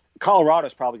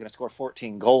 Colorado's probably going to score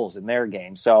 14 goals in their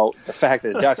game. So the fact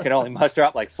that the Ducks can only muster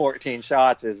up like 14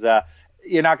 shots is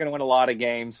you're not going to win a lot of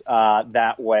games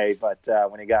that way. But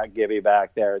when you got Gibby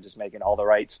back there just making all the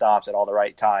right stops at all the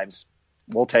right times,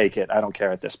 we'll take it. I don't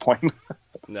care at this point.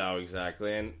 No,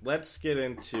 exactly. And let's get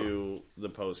into the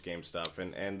post-game stuff.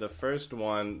 And the first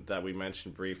one that we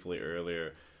mentioned briefly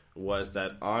earlier was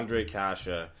that Ondrej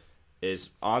Kase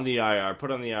is on the IR, put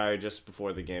on the IR just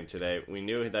before the game today. We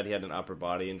knew that he had an upper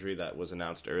body injury that was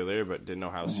announced earlier, but didn't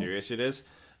know how serious it is.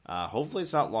 Hopefully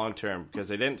it's not long-term because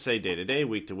they didn't say day-to-day,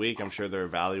 week-to-week. I'm sure they're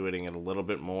evaluating it a little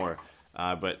bit more.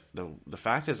 But the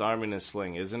fact his arm in his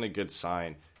sling isn't a good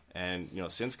sign. And,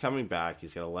 since coming back,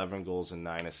 he's got 11 goals and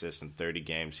 9 assists in 30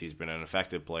 games. He's been an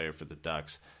effective player for the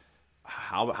Ducks.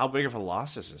 How big of a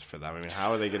loss is this for them?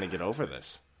 How are they going to get over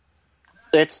this?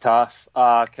 It's tough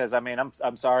because,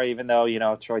 I'm sorry, even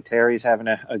though, Troy Terry's having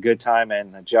a good time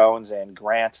and Jones and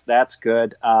Grant, that's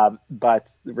good. But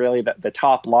really the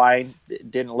top line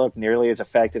didn't look nearly as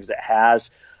effective as it has.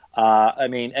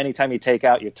 Anytime you take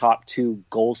out your top 2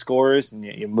 goal scorers and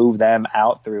you move them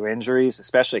out through injuries,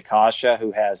 especially Kase,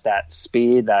 who has that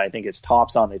speed that I think is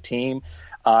tops on the team,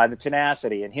 the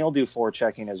tenacity, and he'll do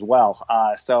forechecking as well.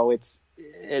 So it's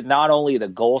not only the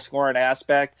goal scoring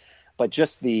aspect, but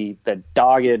just the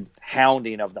dogged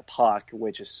hounding of the puck,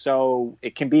 which is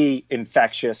it can be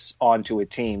infectious onto a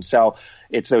team. So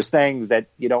it's those things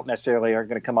that you don't necessarily are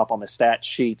going to come up on the stat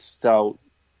sheets. So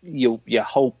you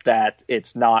hope that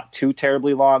it's not too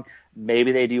terribly long.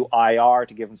 Maybe they do IR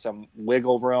to give them some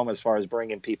wiggle room as far as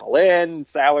bringing people in,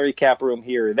 salary cap room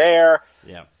here or there.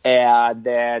 Yeah. And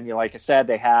then, like I said,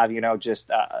 they have,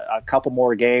 just a couple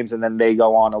more games and then they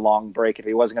go on a long break. If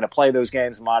he wasn't going to play those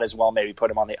games, might as well maybe put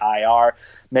him on the IR.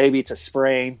 Maybe it's a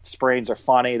sprain. Sprains are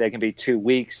funny. They can be 2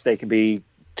 weeks. They can be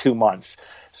 2 months.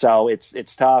 So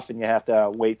it's tough and you have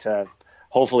to wait to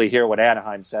hopefully hear what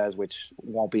Anaheim says, which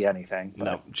won't be anything. But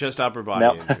no, just upper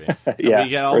body injury. Yeah, we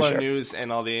get all our news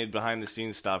and all the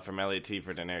behind-the-scenes stuff from Elliot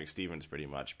Tiefert and Eric Stevens pretty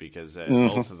much because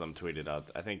both of them tweeted out.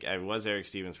 I think it was Eric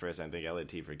Stevens first. I think Elliot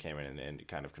Tiefert came in and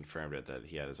kind of confirmed it that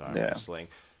he had his arm in a sling.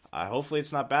 Hopefully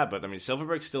it's not bad, but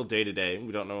Silfverberg's still day-to-day.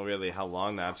 We don't know really how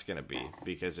long that's going to be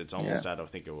because it's almost at, I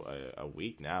think, a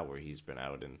week now where he's been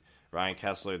out. And Ryan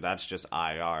Kessler, that's just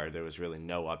IR. There was really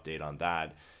no update on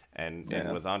that. And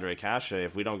with Ondrej Kase,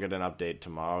 if we don't get an update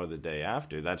tomorrow or the day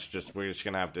after, we're just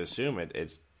going to have to assume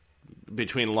it's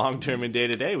between long-term and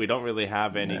day-to-day. We don't really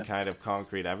have any kind of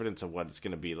concrete evidence of what it's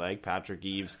going to be like. Patrick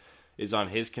Eaves is on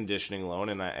his conditioning loan,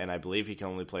 and I believe he can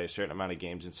only play a certain amount of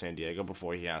games in San Diego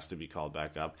before he has to be called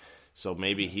back up. So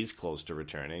maybe he's close to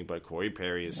returning, but Corey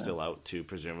Perry is still out to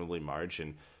presumably March.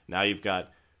 And now you've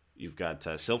got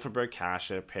Silfverberg,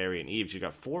 Kase, Perry, and Eaves. You've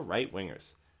got 4 right wingers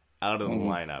out of the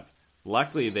lineup.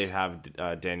 Luckily, they have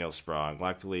Daniel Sprong.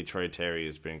 Luckily, Troy Terry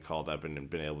has been called up and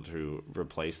been able to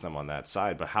replace them on that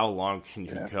side. But how long can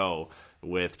you go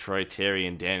with Troy Terry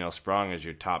and Daniel Sprong as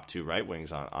your top 2 right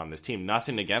wings on this team?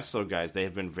 Nothing against those guys. They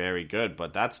have been very good,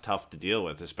 but that's tough to deal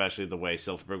with, especially the way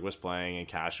Silfverberg was playing and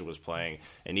Kase was playing,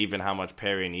 and even how much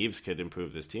Perry and Eaves could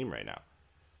improve this team right now.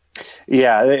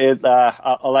 Yeah,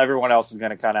 everyone else is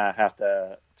going to kind of have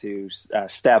to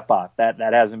step up. That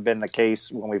hasn't been the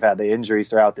case when we've had the injuries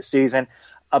throughout the season,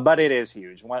 but it is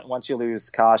huge. Once you lose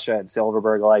Kasha and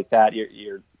Silverberg like that,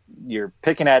 you're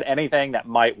picking at anything that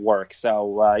might work.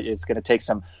 So it's going to take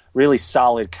some really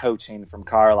solid coaching from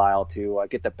Carlisle to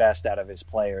get the best out of his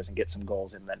players and get some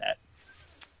goals in the net.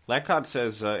 Lecott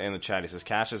says in the chat, he says,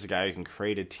 Cash is a guy who can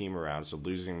create a team around, so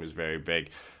losing him is very big.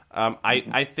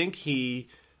 I think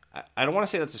I don't want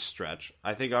to say that's a stretch.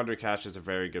 I think Ondrej Kase is a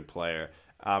very good player.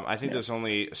 I think there's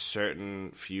only a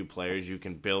certain few players you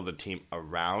can build a team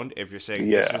around. If you're saying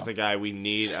this is the guy we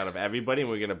need out of everybody and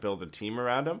we're going to build a team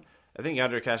around him, I think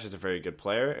Ondrej Kase is a very good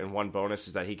player, and one bonus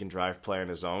is that he can drive play on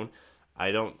his own.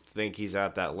 I don't think he's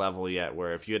at that level yet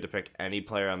where if you had to pick any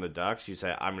player on the Ducks, you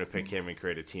say, I'm going to pick him and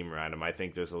create a team around him. I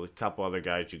think there's a couple other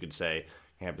guys you could say,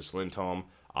 Hampus Lindholm,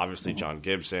 obviously John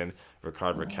Gibson,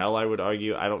 Rickard Rakell, I would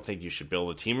argue. I don't think you should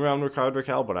build a team around Rickard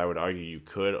Rakell, but I would argue you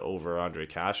could over Ondrej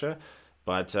Kase.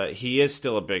 But he is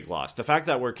still a big loss. The fact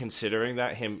that we're considering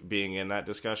that, him being in that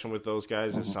discussion with those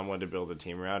guys as someone to build a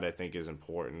team around, I think is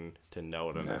important to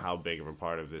note on how big of a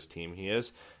part of this team he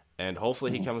is. And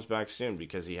hopefully he comes back soon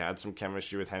because he had some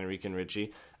chemistry with Henrique and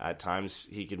Ritchie. At times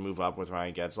he could move up with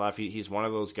Ryan Getzlaf. He's one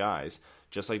of those guys,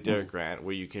 just like Derek Grant,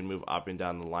 where you can move up and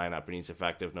down the lineup and he's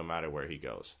effective no matter where he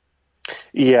goes.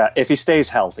 Yeah, if he stays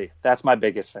healthy, that's my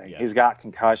biggest thing. Yeah. He's got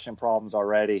concussion problems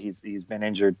already. He's been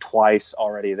injured twice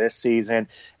already this season.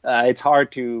 It's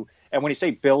hard to, and when you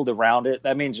say build around it,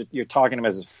 that means you're talking to him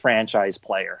as a franchise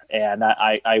player. And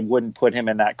I wouldn't put him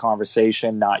in that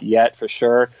conversation, not yet for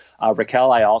sure.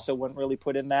 Rakell, I also wouldn't really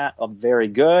put in that. Very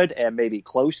good and maybe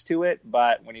close to it.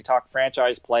 But when you talk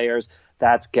franchise players,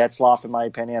 that's Getzlaf, in my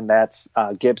opinion. That's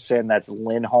Gibson. That's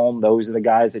Lindholm. Those are the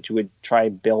guys that you would try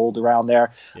and build around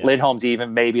there. Yeah. Lindholm's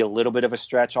even maybe a little bit of a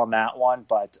stretch on that one,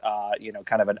 but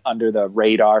kind of an under the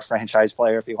radar franchise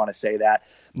player, if you want to say that.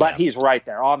 But he's right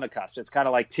there on the cusp. It's kind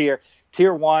of like tier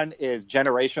one is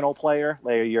generational player,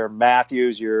 like your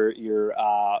Matthews, your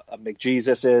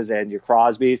McJesuses, and your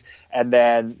Crosbys, and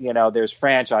then there's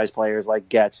franchise players like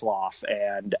Getzlaf,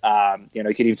 and you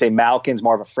could even say Malkin's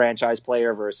more of a franchise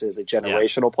player versus a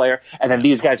generational player, and then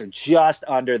these guys are just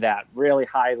under that, really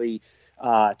highly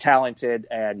talented,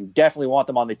 and you definitely want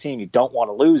them on the team. You don't want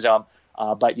to lose them,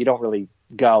 but you don't really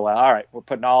go, all right, we're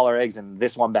putting all our eggs in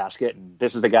this one basket, and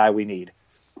this is the guy we need.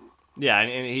 Yeah,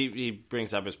 and he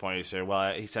brings up his point.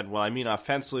 He said, I mean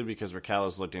offensively because Rakell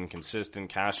has looked inconsistent.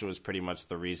 Kase was pretty much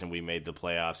the reason we made the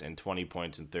playoffs in 20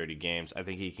 points in 30 games. I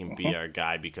think he can be our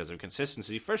guy because of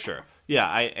consistency, for sure. Yeah,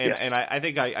 I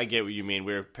think I get what you mean.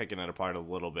 We're picking it apart a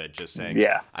little bit, just saying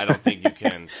I don't think you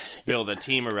can build a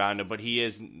team around him, but he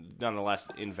is nonetheless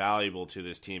invaluable to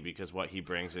this team because what he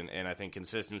brings, and I think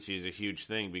consistency is a huge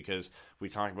thing because we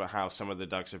talk about how some of the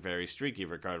Ducks are very streaky.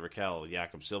 Rickard Rakell,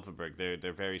 Jakob Silfverberg,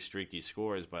 they're very streaky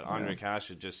scores, but Ondrej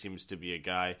Kase just seems to be a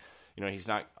guy, he's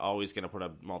not always going to put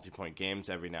up multi-point games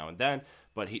every now and then,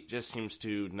 but he just seems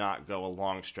to not go a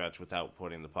long stretch without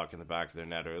putting the puck in the back of their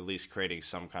net or at least creating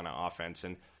some kind of offense.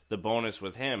 And the bonus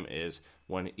with him is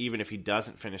even if he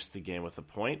doesn't finish the game with a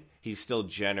point, he's still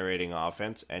generating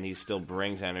offense and he still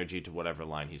brings energy to whatever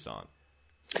line he's on.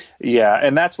 Yeah,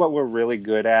 and that's what we're really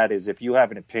good at is if you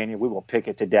have an opinion, we will pick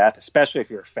it to death, especially if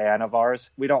you're a fan of ours.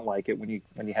 We don't like it when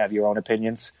you have your own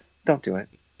opinions. Don't do it.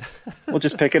 We'll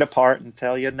just pick it apart and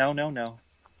tell you no.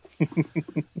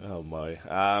 Oh my!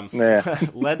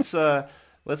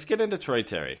 Let's get into Troy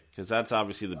Terry because that's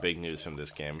obviously the big news from this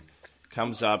game.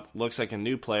 Comes up, looks like a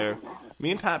new player.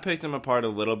 Me and Pat picked him apart a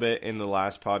little bit in the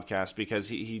last podcast because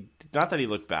he not that he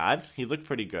looked bad, he looked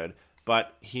pretty good,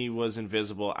 but he was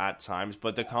invisible at times.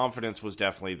 But the confidence was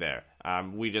definitely there.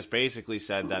 We just basically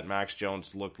said that Max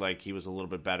Jones looked like he was a little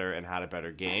bit better and had a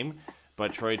better game.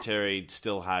 But Troy Terry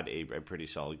still had a pretty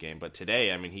solid game. But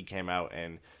today, he came out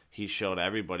and he showed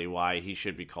everybody why he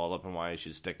should be called up and why he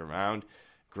should stick around.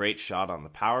 Great shot on the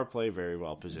power play, very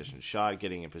well-positioned shot,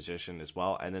 getting in position as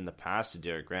well. And then the pass to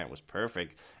Derek Grant was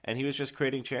perfect. And he was just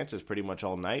creating chances pretty much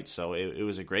all night. So it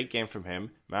was a great game from him.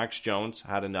 Max Jones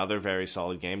had another very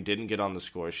solid game. Didn't get on the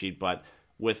score sheet. But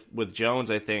with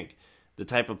Jones, I think the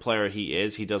type of player he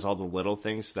is, he does all the little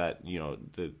things that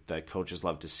that coaches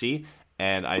love to see.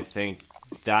 And I think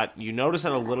that you notice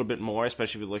that a little bit more,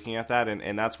 especially if you're looking at that,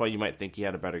 and that's why you might think he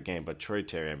had a better game. But Troy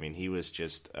Terry, he was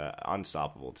just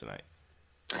unstoppable tonight.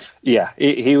 Yeah,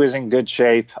 he was in good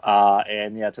shape.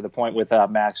 And to the point with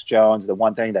Max Jones, the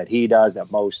one thing that he does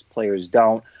that most players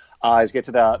don't is get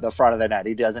to the front of the net.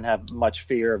 He doesn't have much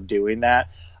fear of doing that.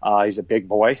 He's a big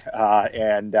boy,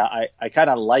 and I kind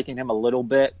of liken him a little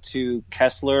bit to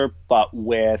Kessler, but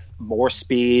with more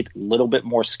speed, a little bit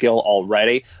more skill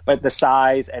already, but the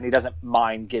size, and he doesn't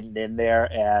mind getting in there,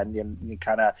 and you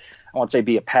kind of, I won't say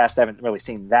be a pest. I haven't really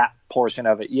seen that portion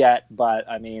of it yet, but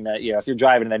I mean, if you're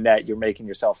driving in the net, you're making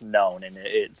yourself known, and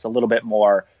it's a little bit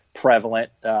more prevalent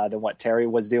than what Terry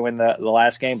was doing the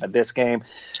last game. But this game,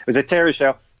 it was a Terry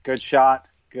show. Good shot,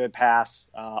 good pass,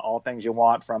 all things you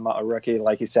want from a rookie.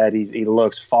 Like you said, he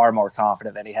looks far more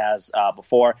confident than he has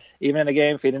before. Even in the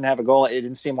game, if he didn't have a goal, it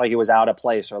didn't seem like he was out of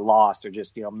place or lost or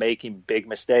just making big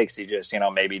mistakes. He just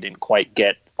maybe didn't quite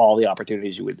get all the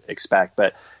opportunities you would expect,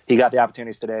 but he got the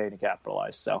opportunities today and he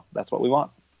capitalized. So that's what we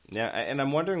want. Yeah, and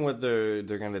I'm wondering what they're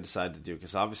going to decide to do,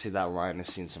 because obviously that line has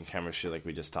seen some chemistry like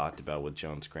we just talked about with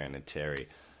Jones, Grant, and Terry.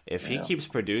 If he keeps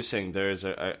producing, there's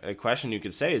a question you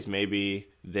could say is maybe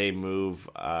they move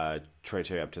Troy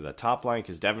Terry up to the top line,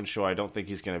 because Devon Shore, I don't think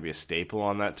he's going to be a staple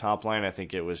on that top line. I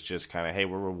think it was just kind of, hey,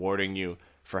 we're rewarding you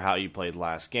for how you played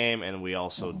last game, and we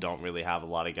also don't really have a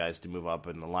lot of guys to move up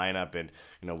in the lineup, and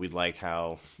we'd like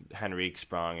how Henrique,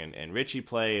 Sprong, and Richie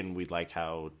play, and we'd like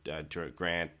how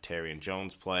Grant, Terry, and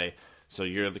Jones play. So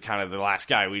you're the last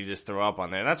guy we just throw up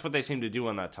on there. And that's what they seem to do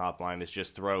on that top line, is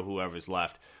just throw whoever's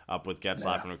left up with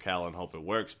Getzlaf and Raquel and hope it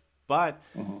works. But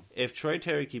if Troy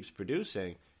Terry keeps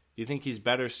producing, do you think he's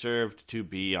better served to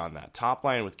be on that top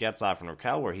line with Getzlaf and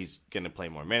Raquel, where he's going to play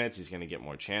more minutes, he's going to get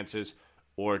more chances,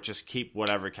 or just keep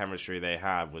whatever chemistry they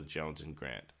have with Jones and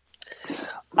Grant?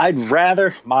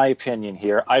 My opinion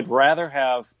here, I'd rather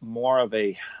have more of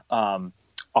a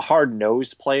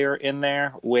hard-nosed player in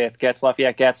there with Getzlaf.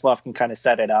 Yeah, Getzlaf can kind of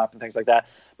set it up and things like that.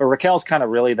 But Raquel's kind of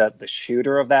really the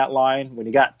shooter of that line. When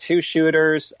you got two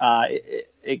shooters,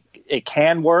 it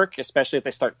can work, especially if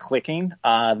they start clicking.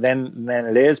 Then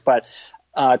it is. But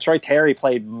Troy Terry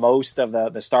played most of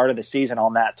the start of the season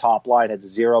on that top line, had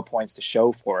 0 points to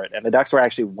show for it. And the Ducks were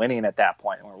actually winning at that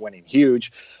point, and were winning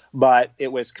huge. But it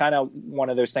was kind of one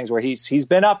of those things where he's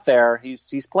been up there,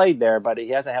 he's played there, but he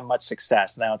hasn't had much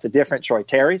success. Now it's a different Troy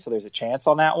Terry, so there's a chance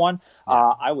on that one.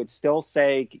 I would still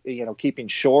say, keeping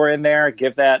Shore in there,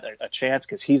 give that a chance,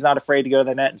 because he's not afraid to go to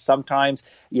the net. And sometimes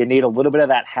you need a little bit of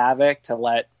that havoc to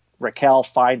let Raquel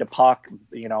find a puck,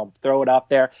 throw it up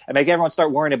there, and make everyone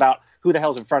start worrying about who the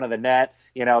hell's in front of the net.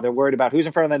 They're worried about who's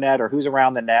in front of the net or who's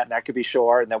around the net, and that could be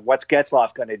Shore. And then what's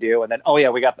Getzlaf going to do? And then, oh, yeah,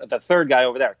 we got the third guy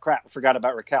over there. Crap, I forgot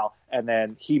about Raquel. And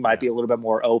then he might be a little bit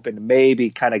more open, maybe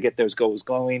kind of get those goals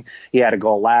going. He had a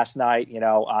goal last night,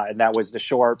 and that was the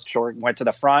Shore. Shore went to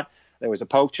the front. There was a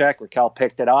poke check. Raquel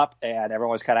picked it up, and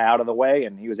everyone was kind of out of the way,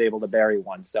 and he was able to bury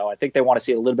one. So I think they want to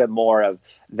see a little bit more of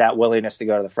that willingness to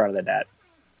go to the front of the net.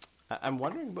 I'm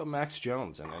wondering about Max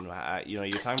Jones, and you're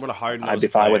talking about a hard-nosed I'd be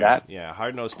fine player. with that. Yeah, a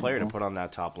hard-nosed player to put on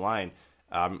that top line.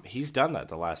 He's done that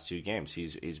the last two games.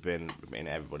 He's been in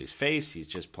everybody's face. He's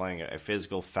just playing a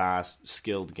physical, fast,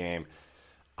 skilled game.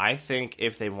 I think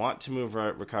if they want to move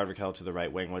Rickard Rakell to the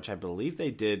right wing, which I believe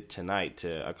they did tonight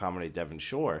to accommodate Devon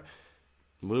Shore,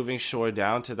 moving Shore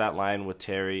down to that line with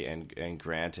Terry and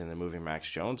Grant, and then moving Max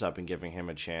Jones up and giving him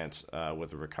a chance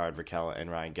with Rickard Rakell and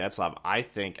Ryan Getzlaf, I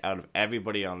think out of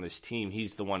everybody on this team,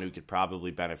 he's the one who could probably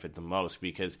benefit the most,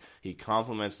 because he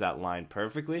complements that line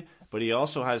perfectly, but he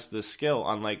also has the skill,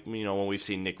 unlike when we've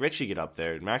seen Nick Ritchie get up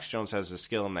there. Max Jones has the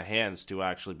skill in the hands to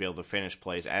actually be able to finish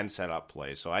plays and set up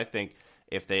plays. So I think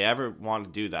if they ever want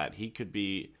to do that, he could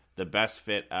be the best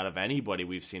fit out of anybody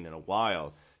we've seen in a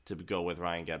while to go with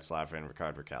Ryan Getzlaf and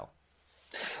Rickard Rakell.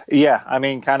 Yeah, I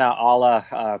mean, kind of a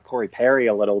la Corey Perry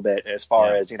a little bit, as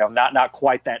far as, not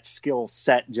quite that skill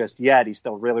set just yet. He's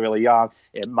still really, really young.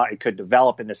 It could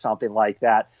develop into something like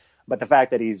that. But the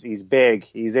fact that he's big,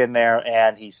 he's in there,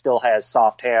 and he still has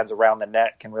soft hands around the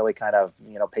net can really kind of,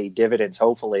 pay dividends,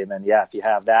 hopefully. And then, if you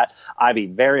have that, I'd be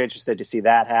very interested to see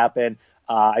that happen.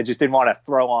 I just didn't want to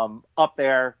throw him up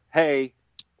there, hey,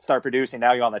 start producing.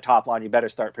 Now you're on the top line, you better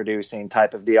start producing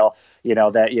type of deal.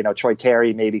 Troy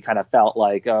Terry maybe kind of felt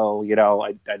like, I don't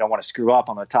want to screw up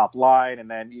on the top line. And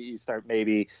then you start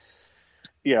maybe,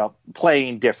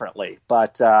 playing differently.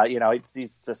 But,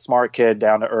 he's a smart kid,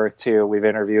 down to earth too. We've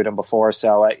interviewed him before.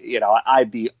 So, I'd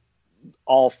be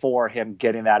all for him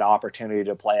getting that opportunity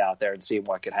to play out there and seeing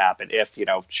what could happen. If,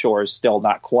 Shore's still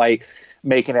not quite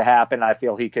making it happen, I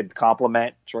feel he could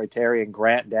complement Troy Terry and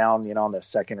Grant down, on the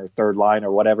second or third line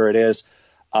or whatever it is,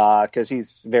 because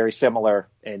he's very similar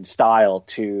in style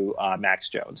to Max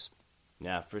Jones.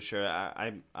 Yeah, for sure.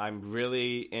 I'm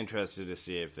really interested to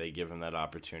see if they give him that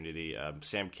opportunity.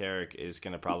 Sam Carrick is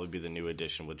going to probably be the new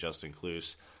addition with Justin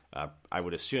Kloos. I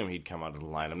would assume he'd come out of the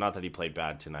lineup. Not that he played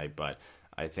bad tonight, but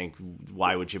I think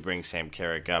why would you bring Sam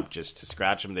Carrick up just to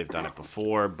scratch him? They've done it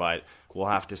before, but we'll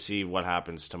have to see what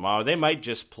happens tomorrow. They might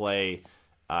just play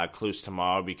Klose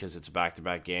tomorrow because it's a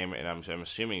back-to-back game, and I'm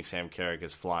assuming Sam Carrick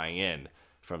is flying in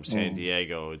from San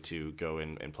Diego to go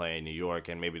and play in New York,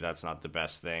 and maybe that's not the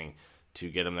best thing to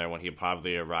get him there when he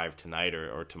probably arrive tonight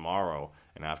or tomorrow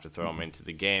and have to throw him into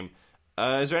the game.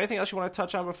 Is there anything else you want to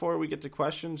touch on before we get to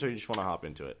questions, or you just want to hop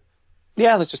into it?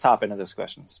 Yeah, let's just hop into those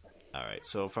questions. All right,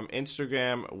 so from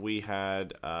Instagram, we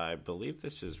had, I believe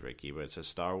this is Ricky, but it's a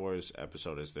Star Wars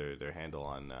episode is their handle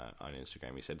on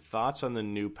Instagram. He said, thoughts on the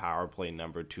new power play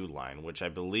number 2 line, which I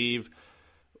believe,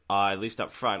 at least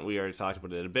up front, we already talked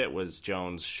about it a bit, was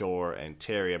Jones, Shore, and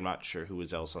Terry. I'm not sure who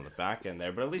was else on the back end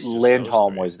there, but at least just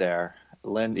Lindholm was there.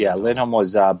 Lindholm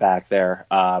was back there.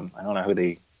 I don't know who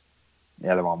the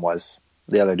other one was.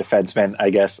 The other defenseman, I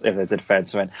guess, if it's a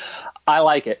defenseman. I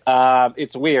like it.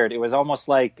 It's weird. It was almost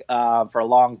like for a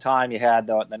long time you had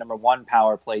the number 1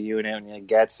 power play unit, and you had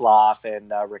Getzlaf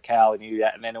and Raquel,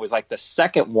 and then it was like the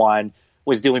second one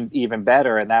was doing even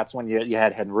better, and that's when you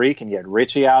had Henrique and you had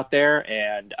Richie out there,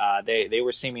 and they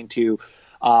were seeming to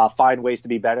find ways to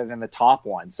be better than the top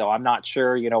one. So I'm not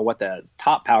sure, what the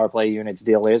top power play unit's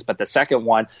deal is, but the second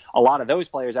one, a lot of those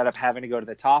players end up having to go to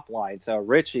the top line. So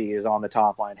Richie is on the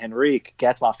top line, Henrique,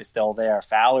 Getzlaf is still there,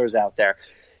 Fowler's out there.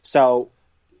 So,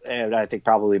 and I think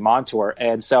probably Montour.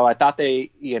 And so I thought they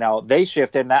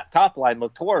shifted, and that top line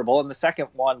looked horrible, and the second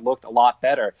one looked a lot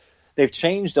better. They've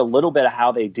changed a little bit of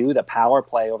how they do the power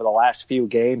play over the last few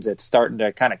games. It's starting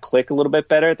to kind of click a little bit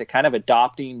better. They're kind of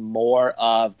adopting more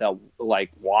of the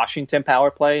Washington power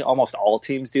play. Almost all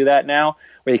teams do that now,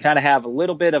 where you kind of have a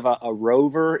little bit of a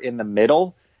rover in the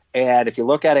middle. And if you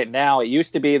look at it now, it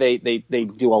used to be they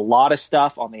do a lot of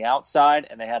stuff on the outside,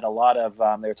 and they had a lot of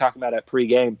they were talking about it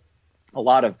pregame, a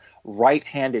lot of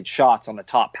right-handed shots on the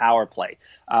top power play.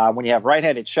 When you have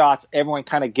right-handed shots, everyone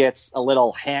kind of gets a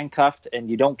little handcuffed, and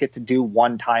you don't get to do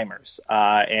one-timers.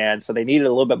 And so they needed a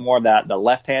little bit more of that, the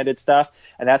left-handed stuff,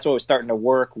 and that's what was starting to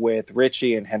work with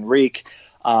Richie and Henrique.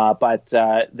 But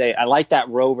I like that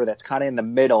rover that's kind of in the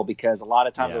middle, because a lot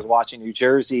of times I was watching New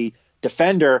Jersey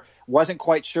defender wasn't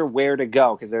quite sure where to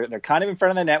go, because they're kind of in front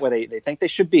of the net where they think they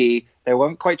should be. They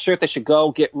weren't quite sure if they should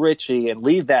go get Richie and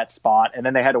leave that spot, and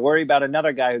then they had to worry about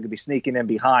another guy who could be sneaking in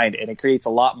behind, and it creates a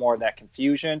lot more of that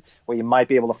confusion where you might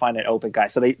be able to find an open guy.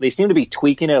 So they seem to be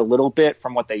tweaking it a little bit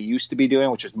from what they used to be doing,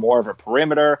 which is more of a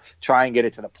perimeter, try and get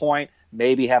it to the point,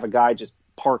 maybe have a guy just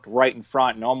parked right in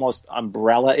front and almost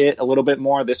umbrella it a little bit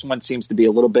more. This one seems to be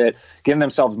a little bit giving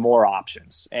themselves more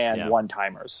options and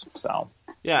one-timers. So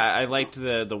yeah, I liked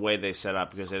the way they set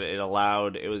up, because it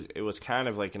allowed, it was kind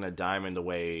of like in a diamond the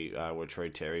way where Troy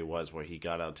Terry was, where he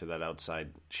got out to that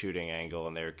outside shooting angle,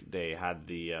 and they had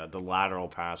the lateral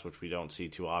pass, which we don't see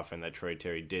too often, that Troy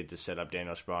Terry did to set up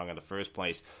Daniel Sprong in the first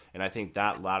place. And I think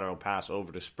that lateral pass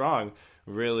over to Sprong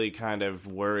really kind of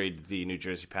worried the New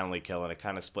Jersey penalty kill, and it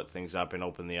kind of split things up and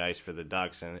opened the ice for the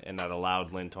Ducks, and that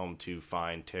allowed Lindholm to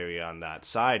find Terry on that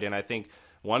side. And I think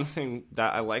one thing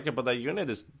that I like about that unit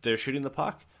is they're shooting the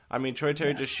puck. I mean, Troy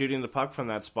Terry just shooting the puck from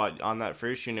that spot. On that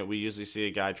first unit, we usually see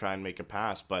a guy try and make a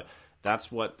pass, but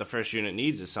that's what the first unit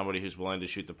needs, is somebody who's willing to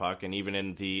shoot the puck. And even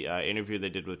in the interview they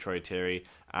did with Troy Terry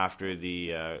after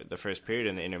the first period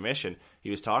in the intermission, he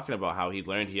was talking about how he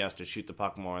learned he has to shoot the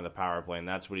puck more on the power play, and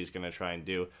that's what he's going to try and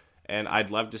do. And I'd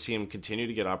love to see him continue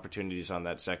to get opportunities on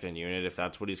that second unit if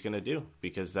that's what he's going to do,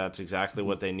 because that's exactly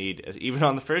what they need. Even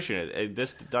on the first unit,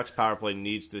 this Ducks power play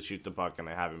needs to shoot the puck, and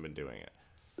they haven't been doing it.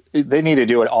 They need to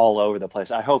do it all over the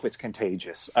place. I hope it's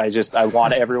contagious. I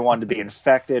want everyone to be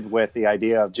infected with the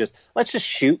idea of let's just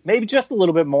shoot, maybe just a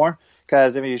little bit more.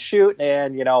 Because if you shoot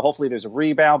and, hopefully there's a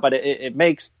rebound, but it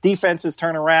makes defenses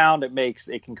turn around.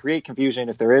 It can create confusion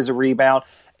if there is a rebound,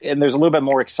 and there's a little bit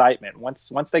more excitement. Once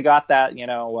they got that,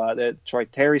 the Troy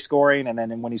Terry scoring, and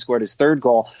then when he scored his third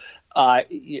goal,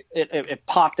 it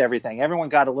popped everything. Everyone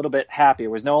got a little bit happy.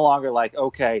 It was no longer like,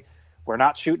 okay, we're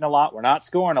not shooting a lot, we're not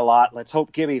scoring a lot, let's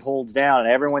hope Gibby holds down, and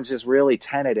everyone's just really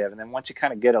tentative. And then once you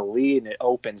kind of get a lead and it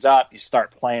opens up, you start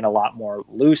playing a lot more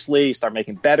loosely, you start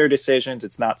making better decisions,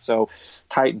 it's not so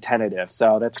tight and tentative.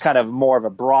 So that's kind of more of a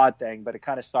broad thing, but it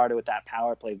kind of started with that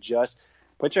power play. Just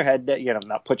put your head down,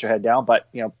 not put your head down, but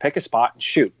pick a spot and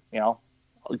shoot.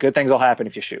 Good things will happen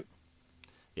if you shoot.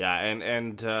 Yeah,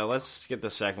 and let's get the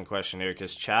second question here,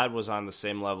 because Chad was on the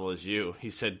same level as you. He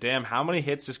said, damn, how many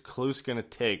hits is Klose going to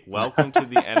take? Welcome to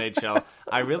the NHL.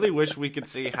 I really wish we could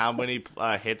see how many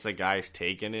hits a guy's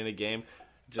taken in a game,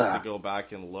 just to go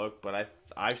back and look. But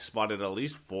I've spotted at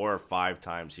least 4 or 5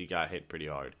 times he got hit pretty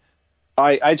hard.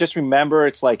 I just remember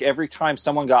it's like every time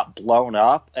someone got blown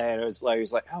up, and it was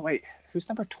like, oh, wait, who's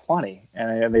number 20?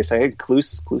 And they say, hey,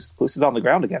 Klus is on the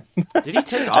ground again. Did he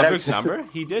take Auberg's number?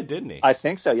 He did, didn't he? I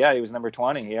think so. Yeah, he was number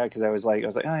 20. Yeah, because I was like,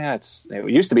 oh yeah, it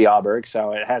used to be Auberg,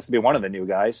 so it has to be one of the new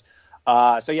guys.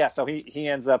 So he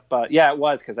ends up. It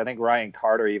was because I think Ryan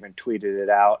Carter even tweeted it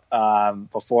out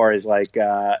before. Is like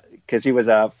because he was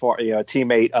a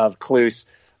teammate of Klus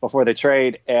before the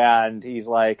trade, and he's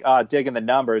like, digging the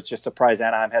numbers, just surprised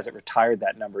Anaheim hasn't retired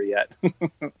that number yet,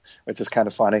 which is kind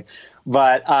of funny.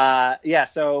 But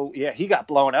he got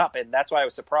blown up, and that's why I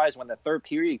was surprised when the third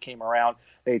period came around.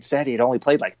 They'd said he'd only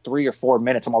played like 3 or 4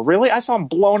 minutes. I'm like, really? I saw him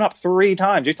blown up 3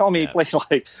 times. You told me he played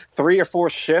like 3 or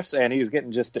 4 shifts, and he was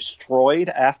getting just destroyed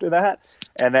after that.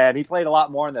 And then he played a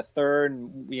lot more in the third,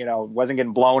 and, wasn't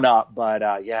getting blown up. But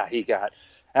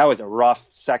that was a rough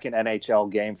second NHL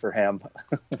game for him.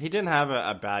 He didn't have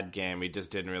a bad game. He just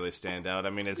didn't really stand out.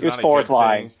 I mean, it's not a fourth good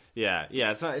line. thing. Yeah.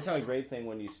 It's not a great thing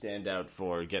when you stand out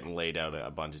for getting laid out a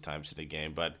bunch of times in a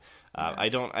game. But I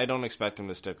don't expect him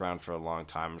to stick around for a long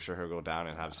time. I'm sure he'll go down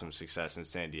and have some success in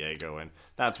San Diego, and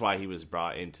that's why he was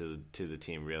brought into the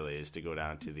team. Really, is to go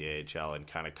down to the AHL and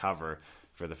kind of cover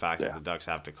for the fact that the Ducks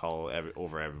have to call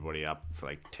over everybody up for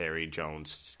like Terry,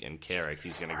 Jones, and Carrick.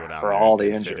 He's going to go down for all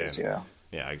the injuries.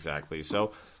 Yeah, exactly.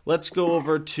 So let's go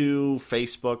over to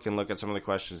Facebook and look at some of the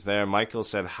questions there. Michael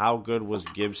said, how good was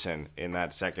Gibson in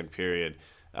that second period?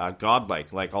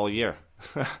 Godlike, like all year.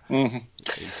 Mm-hmm.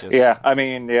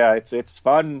 It's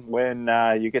fun when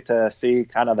you get to see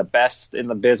kind of the best in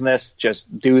the business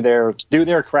just do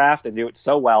their craft and do it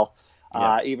so well.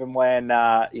 Even when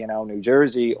New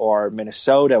Jersey or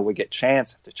Minnesota would get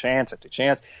chance after chance after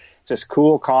chance. Just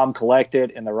cool, calm,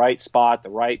 collected, in the right spot, the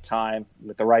right time,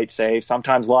 with the right save.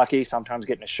 Sometimes lucky, sometimes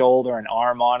getting a shoulder, an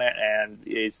arm on it, and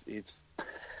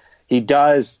he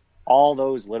does all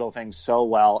those little things so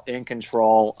well, in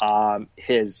control.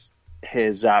 His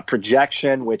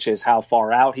projection, which is how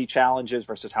far out he challenges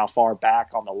versus how far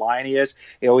back on the line he is.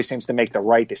 He always seems to make the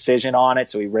right decision on it,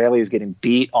 so he rarely is getting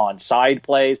beat on side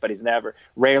plays, but he's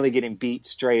rarely getting beat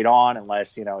straight on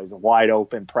unless, he's a wide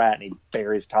open Pratt and he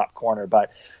buries top corner.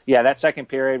 But yeah, that second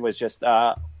period was just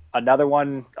another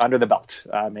one under the belt.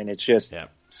 I mean, it's just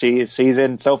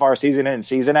season in,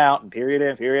 season out, and period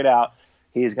in, period out.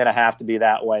 He's going to have to be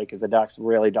that way because the Ducks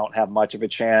really don't have much of a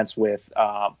chance with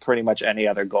pretty much any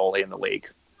other goalie in the league.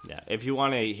 Yeah, if you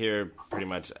want to hear pretty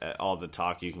much all the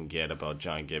talk you can get about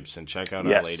John Gibson, check out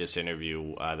our latest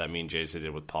interview that me and Jason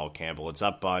did with Paul Campbell. It's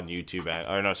up on YouTube.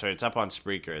 It's up on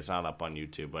Spreaker. It's not up on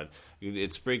YouTube, but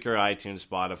it's Spreaker, iTunes,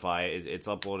 Spotify. It's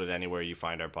uploaded anywhere you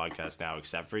find our podcast now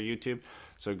except for YouTube.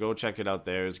 So go check it out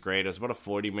there. It's great. It was about a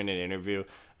 40-minute interview.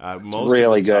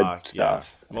 Really good stuff.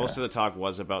 Most of the talk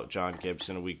was about John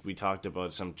Gibson. We talked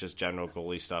about some just general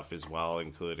goalie stuff as well,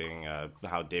 including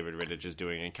how David Rittich is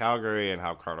doing in Calgary and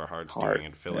how Carter Hart's doing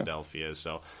in Philadelphia. Yeah.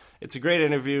 So it's a great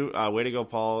interview. Way to go,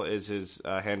 Paul, is his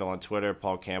handle on Twitter,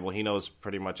 Paul Campbell. He knows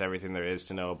pretty much everything there is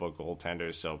to know about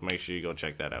goaltenders, so make sure you go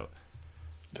check that out.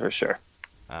 For sure.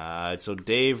 So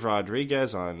Dave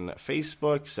Rodriguez on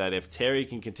Facebook said, if Terry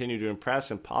can continue to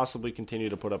impress and possibly continue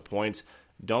to put up points,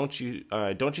 don't you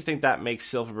think that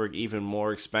makes Silfverberg even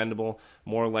more expendable,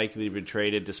 more likely to be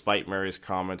traded, despite Murray's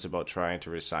comments about trying to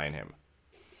re-sign him?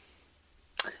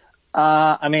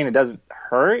 It doesn't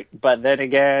hurt, but then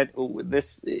again,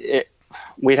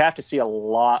 we'd have to see a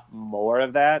lot more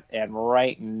of that. And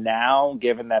right now,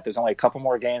 given that there's only a couple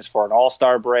more games for an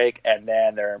all-star break and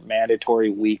then their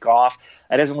mandatory week off,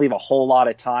 that doesn't leave a whole lot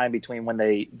of time between when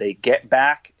they get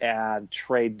back and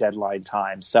trade deadline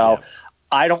time. So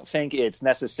I don't think it's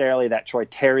necessarily that Troy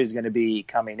Terry's going to be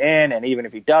coming in, and even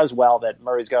if he does well, that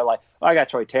Murray's going to I got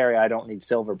Troy Terry, I don't need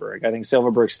Silfverberg. I think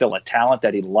Silfverberg's still a talent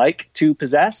that he'd like to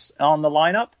possess on the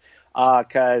lineup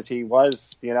because he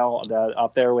was,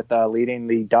 up there with leading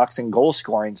the Ducks in goal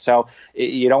scoring. So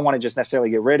you don't want to just necessarily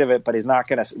get rid of it, but he's not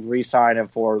going to re-sign him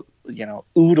for,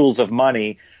 oodles of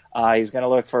money. He's going to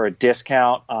look for a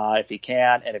discount if he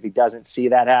can, and if he doesn't see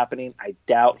that happening, I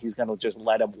doubt he's going to just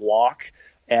let him walk.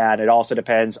 And it also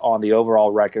depends on the overall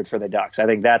record for the Ducks. I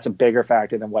think that's a bigger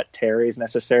factor than what Terry's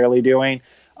necessarily doing.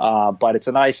 But it's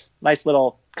a nice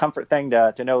little comfort thing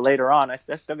to know later on. I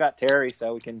still got Terry,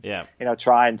 so we can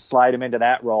try and slide him into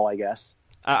that role, I guess.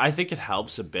 I think it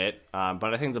helps a bit,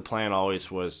 but I think the plan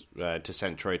always was to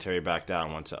send Troy Terry back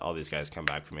down once all these guys come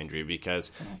back from injury,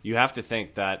 because you have to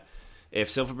think that if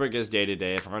Silfverberg is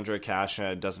day-to-day, if Andre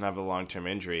Kasha doesn't have a long-term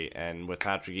injury, and with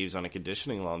Patrick Eaves on a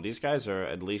conditioning loan, these guys are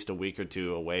at least a week or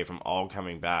two away from all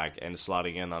coming back and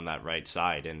slotting in on that right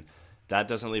side. And that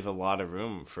doesn't leave a lot of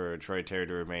room for Troy Terry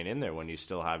to remain in there when you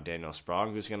still have Daniel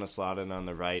Sprong, who's going to slot in on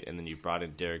the right, and then you've brought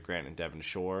in Derek Grant and Devin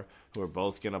Shore, who are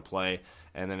both going to play.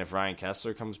 And then if Ryan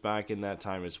Kessler comes back in that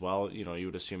time as well, you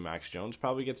would assume Max Jones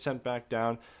probably gets sent back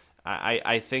down.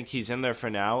 I think he's in there for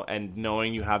now, and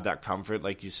knowing you have that comfort,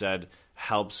 like you said,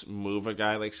 helps move a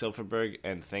guy like Silfverberg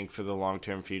and think for the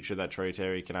long-term future that Troy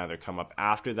Terry can either come up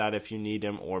after that if you need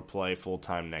him or play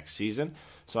full-time next season.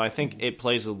 So I think it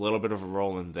plays a little bit of a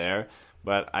role in there,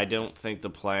 but I don't think the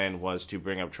plan was to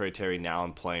bring up Troy Terry now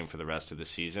and play him for the rest of the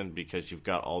season, because you've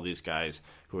got all these guys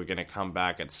who are going to come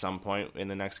back at some point in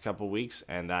the next couple weeks,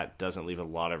 and that doesn't leave a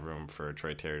lot of room for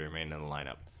Troy Terry to remain in the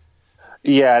lineup.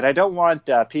 Yeah, and I don't want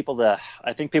people to –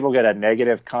 I think people get a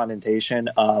negative connotation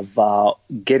of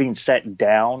getting sent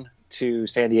down to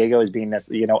San Diego as being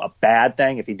a bad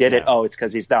thing. If he did it, it's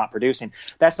because he's not producing.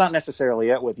 That's not necessarily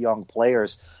it with young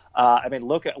players.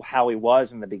 Look at how he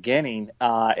was in the beginning,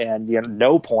 and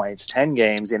no points, 10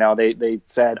 games. They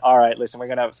said, all right, listen, we're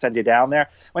going to send you down there.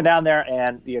 Went down there,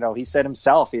 and he said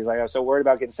himself, he's like, I was so worried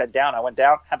about getting sent down. I went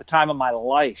down, had the time of my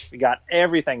life. He got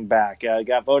everything back.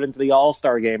 Got voted into the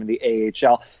All-Star game in the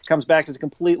AHL. Comes back as a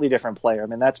completely different player.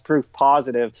 That's proof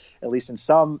positive, at least in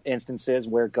some instances,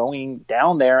 where going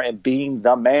down there and being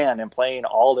the man and playing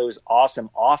all those awesome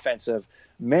offensive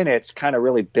minutes kind of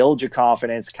really build your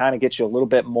confidence, kind of get you a little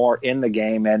bit more in the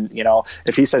game. And,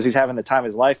 if he says he's having the time of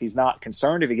his life, he's not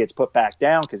concerned if he gets put back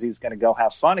down because he's going to go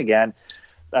have fun again.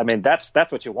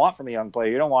 That's what you want from a young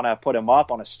player. You don't want to put him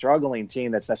up on a struggling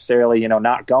team that's necessarily,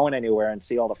 not going anywhere and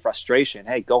see all the frustration.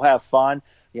 Hey, go have fun.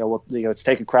 Let's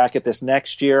take a crack at this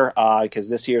next year because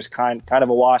this year's kind of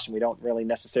a wash, and we don't really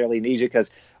necessarily need you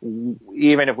because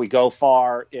even if we go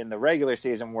far in the regular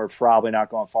season, we're probably not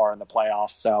going far in the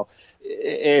playoffs. So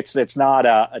it's not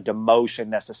a demotion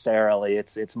necessarily.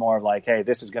 It's more of like, hey,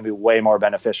 this is going to be way more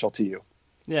beneficial to you.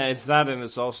 Yeah, it's that, and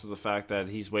it's also the fact that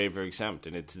he's waiver exempt,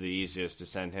 and it's the easiest to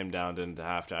send him down than to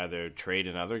have to either trade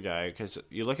another guy. Because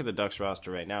you look at the Ducks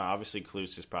roster right now, obviously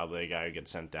Klutz is probably a guy who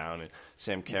gets sent down, and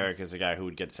Sam Carrick is a guy who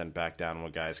would get sent back down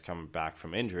when guys come back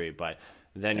from injury. But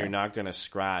then you're not going to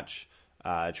scratch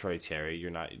Troy Terry.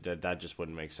 You're not. That just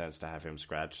wouldn't make sense to have him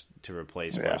scratch to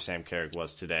replace where Sam Carrick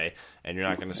was today. And you're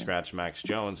not going to scratch Max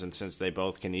Jones. And since they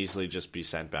both can easily just be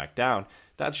sent back down,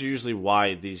 that's usually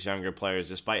why these younger players,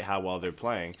 despite how well they're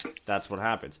playing, that's what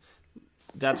happens.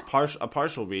 That's a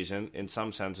partial reason, in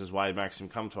some senses, why Maxim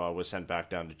Comtois was sent back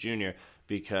down to junior,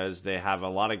 because they have a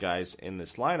lot of guys in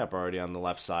this lineup already on the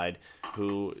left side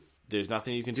who there's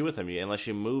nothing you can do with them. Unless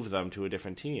you move them to a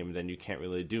different team, then you can't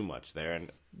really do much there.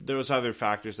 And there was other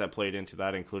factors that played into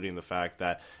that, including the fact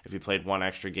that if he played one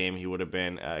extra game, he would have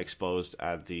been exposed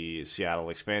at the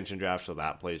Seattle expansion draft, so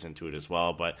that plays into it as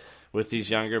well. But with these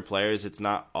younger players, it's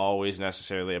not always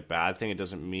necessarily a bad thing. It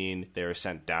doesn't mean they were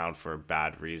sent down for a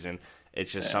bad reason.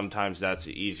 It's just sometimes that's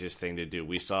the easiest thing to do.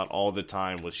 We saw it all the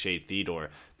time with Shea Theodore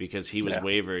because he was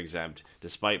waiver exempt.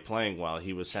 Despite playing well,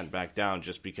 he was sent back down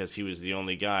just because he was the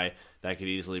only guy that could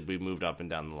easily be moved up and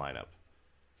down the lineup.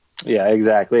 Yeah,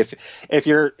 exactly. If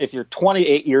you're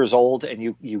 28 years old and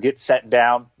you get sent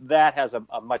down, that has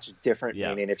a much different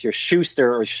meaning. If you're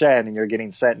Schuster or Shen and you're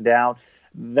getting sent down,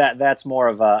 that's more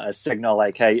of a signal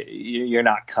like, hey, you're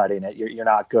not cutting it. You're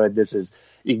not good.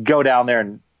 You go down there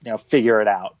and figure it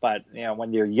out. But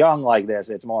when you're young like this,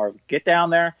 it's more of get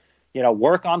down there,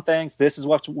 work on things. This is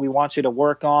what we want you to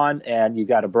work on, and you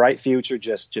got a bright future.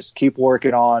 Just keep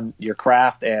working on your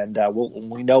craft, and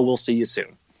we know we'll see you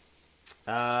soon.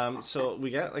 So we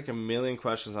got like a million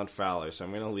questions on Fowler, so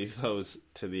I'm going to leave those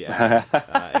to the end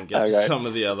and get to some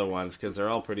of the other ones because they're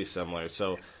all pretty similar.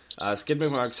 So Skid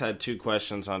McMarks had two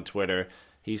questions on Twitter.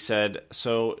 He said,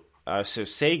 so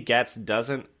say Getz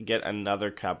doesn't get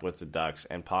another cup with the Ducks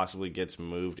and possibly gets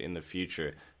moved in the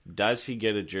future, does he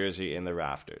get a jersey in the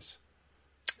rafters?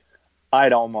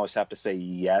 I'd almost have to say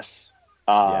yes,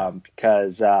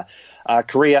 because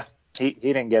Korea, he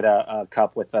didn't get a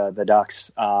cup with the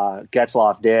Ducks.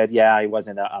 Getzlaf did. Yeah, he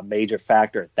wasn't a major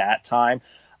factor at that time.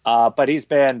 But he's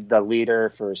been the leader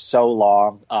for so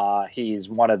long. He's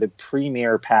one of the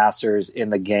premier passers in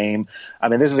the game.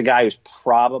 This is a guy who's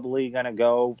probably going to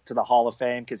go to the Hall of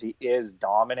Fame because he is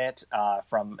dominant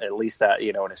from at least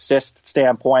an assist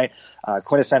standpoint.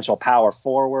 Quintessential power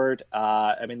forward.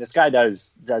 This guy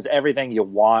does everything you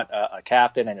want a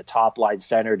captain and a top line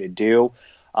center to do.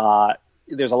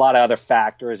 There's a lot of other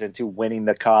factors into winning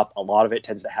the cup. A lot of it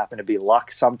tends to happen to be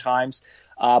luck sometimes.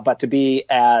 But to be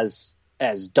as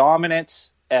dominant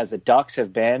as the Ducks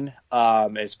have been,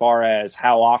 as far as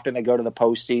how often they go to the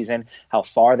postseason, how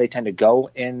far they tend to go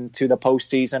into the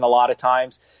postseason a lot of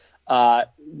times,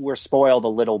 we're spoiled a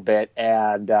little bit.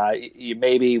 And you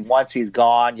maybe once he's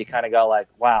gone, you kind of go like,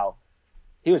 wow,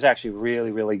 he was actually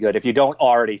really, really good. If you don't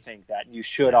already think that, you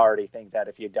should already think that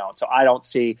if you don't. So I don't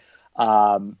see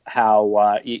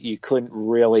how you couldn't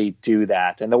really do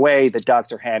that. And the way the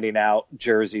Ducks are handing out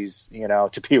jerseys,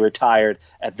 to be retired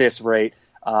at this rate,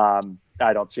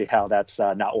 I don't see how that's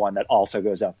not one that also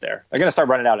goes up there. They're going to start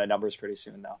running out of numbers pretty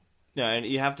soon, though. Yeah, and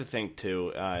you have to think,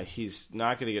 too, he's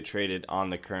not going to get traded on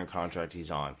the current contract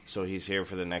he's on. So he's here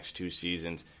for the next 2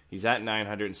 seasons. He's at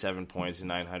 907 points in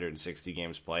 960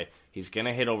 games played. He's going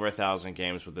to hit over 1,000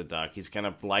 games with the Ducks. He's going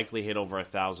to likely hit over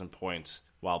 1,000 points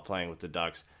while playing with the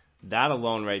Ducks. That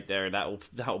alone right there, that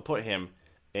will put him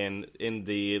in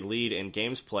the lead in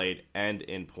games played and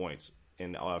in points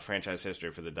in franchise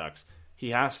history for the Ducks. He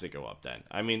has to go up then.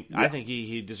 I mean, yeah. I think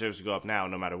he deserves to go up now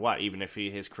no matter what. Even if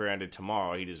his career ended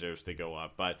tomorrow, he deserves to go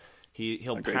up. But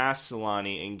he'll pass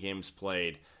Solani in games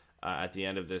played at the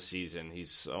end of this season.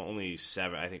 He's only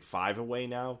 5 away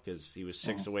now because he was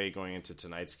 6 away going into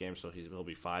tonight's game, so he'll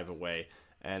be 5 away.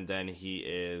 And then he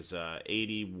is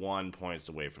 81 points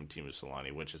away from Teemu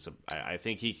Solani, which is I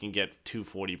think he can get 2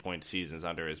 40-point seasons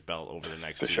under his belt over the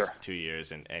next 2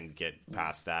 years and get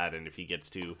past that. And if he gets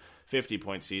to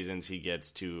 50-point seasons, he gets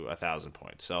to 1,000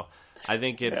 points. So I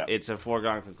think it's a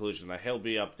foregone conclusion that he'll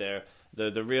be up there.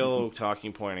 The real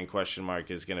talking point and question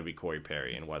mark is going to be Corey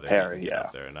Perry and whether he can get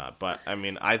up there or not. But, I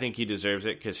mean, I think he deserves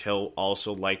it because he'll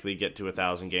also likely get to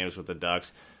 1,000 games with the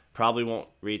Ducks. Probably won't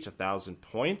reach 1,000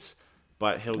 points.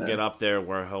 But he'll get up there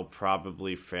where he'll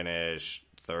probably finish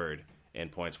 3rd in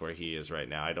points where he is right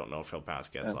now. I don't know if he'll pass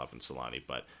Getzlaf and Solani,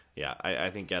 but yeah, I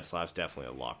think Getzlaf's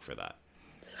definitely a lock for that.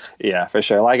 Yeah, for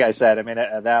sure. Like I said, I mean,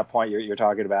 at that point, you're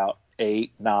talking about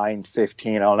 8, 9,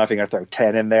 15. I don't know if you're going to throw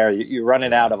 10 in there. You're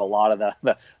running out of a lot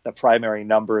of the primary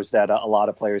numbers that a lot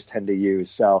of players tend to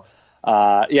use. So,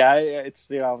 it's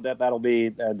that'll be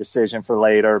a decision for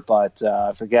later. But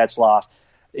for Getzlaf.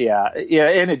 Yeah.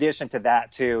 In addition to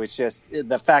that, too, it's just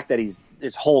the fact that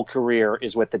his whole career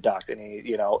is with the Ducks, and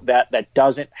that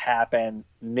doesn't happen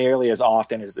nearly as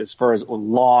often as for as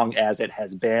long as it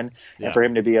has been, and for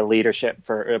him to be a leadership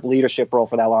role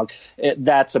for that long,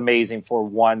 that's amazing for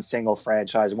one single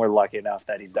franchise, and we're lucky enough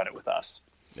that he's done it with us.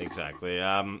 Exactly.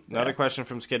 Another question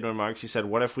from Skidmore Marks. He said,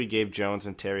 "What if we gave Jones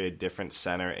and Terry a different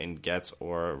center in Getz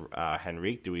or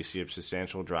Henrique? Do we see a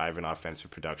substantial drive in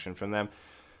offensive production from them?"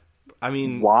 I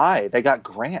mean, why? They got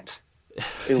Grant,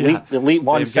 elite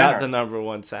one they've center. Got the number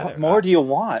one center. What more do you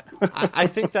want? I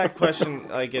think that question,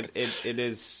 it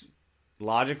is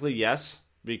logically yes,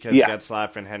 because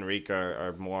Getzlaf and Henrique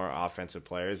are more offensive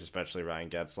players, especially Ryan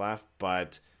Getzlaf.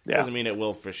 But it doesn't mean it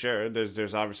will for sure.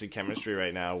 There's obviously chemistry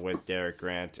right now with Derek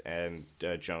Grant and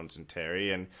Jones and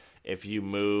Terry, and if you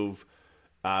move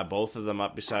both of them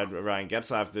up beside Ryan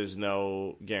Getzlaf, there's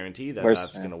no guarantee that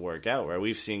that's going to work out. Right?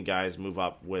 We've seen guys move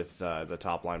up with the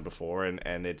top line before,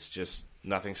 and it's just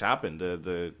nothing's happened.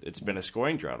 It's been a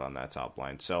scoring drought on that top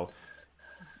line. So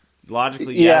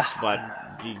logically, yes, but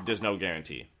there's no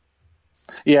guarantee.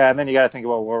 Yeah, and then you got to think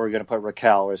about where we're going to put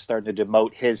Raquel. We're starting to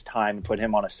demote his time and put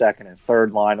him on a second and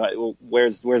third line.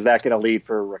 Where's that going to lead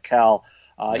for Raquel?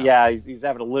 He's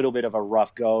having a little bit of a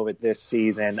rough go at this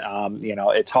season.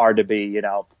 It's hard to be,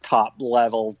 top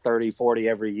level 30, 40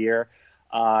 every year.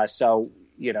 So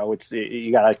you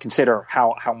got to consider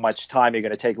how much time you're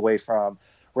going to take away from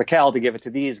Raquel to give it to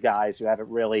these guys who haven't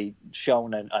really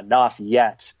shown enough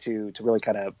yet to really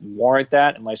kind of warrant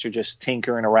that, unless you're just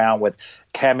tinkering around with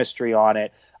chemistry on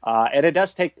it. And it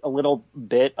does take a little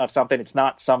bit of something. It's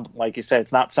not like you said,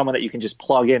 it's not someone that you can just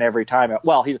plug in every time.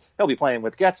 Well, he'll be playing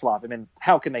with Getzlaf. I mean,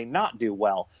 how can they not do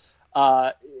well?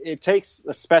 It takes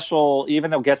a special,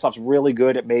 even though Getzlaf's really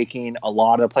good at making a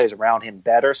lot of the plays around him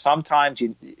better, sometimes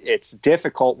it's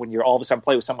difficult when you're all of a sudden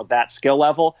playing with someone with that skill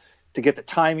level to get the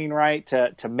timing right,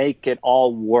 to make it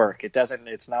all work.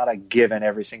 It's not a given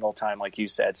every single time, like you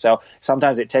said. So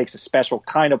sometimes it takes a special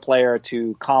kind of player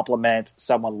to complement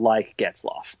someone like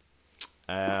Getzlaf.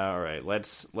 All right,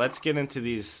 let's get into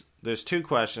these. There's 2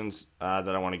 questions that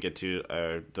I want to get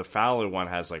to. The Fowler one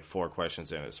has like 4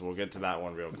 questions in it, so we'll get to that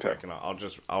one real quick, and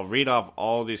I'll read off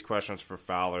all these questions for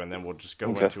Fowler, and then we'll just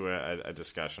go into a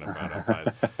discussion about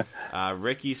it. But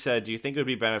Ricky said, "Do you think it would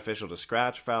be beneficial to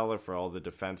scratch Fowler for all the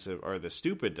defensive or the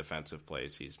stupid defensive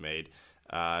plays he's made?"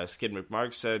 Skid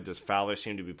McMark said, "Does Fowler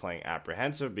seem to be playing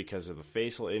apprehensive because of the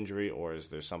facial injury, or is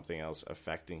there something else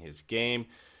affecting his game?"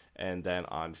 And then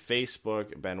on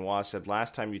Facebook, Benoit said,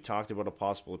 last time you talked about a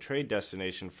possible trade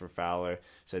destination for Fowler,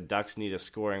 said Ducks need a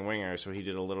scoring winger, so he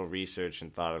did a little research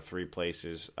and thought of 3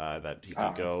 places that he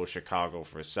could go: Chicago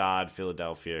for Saad,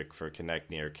 Philadelphia for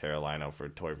Konechny, or Carolina for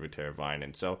Toivo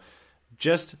Teravainen. So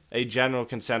just a general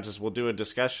consensus. We'll do a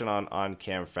discussion on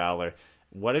Cam Fowler.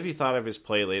 What have you thought of his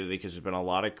play lately? Because there's been a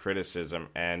lot of criticism,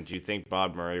 and do you think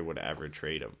Bob Murray would ever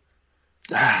trade him?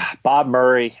 Bob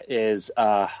Murray is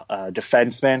a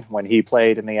defenseman when he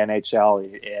played in the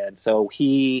NHL, and so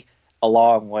he,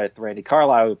 along with Randy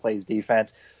Carlyle, who plays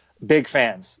defense, big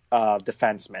fans of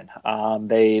defensemen.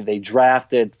 They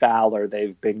drafted Fowler.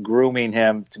 They've been grooming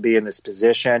him to be in this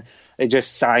position. They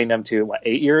just signed him to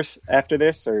 8 years after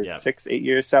this, or 6-8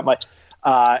 years, something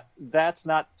like. That's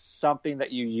not something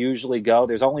that you usually go.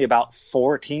 There's only about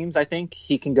 4 teams I think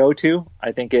he can go to.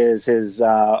 I think is his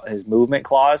movement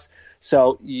clause.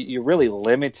 So you're really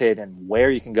limited in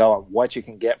where you can go and what you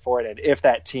can get for it, and if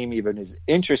that team even is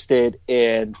interested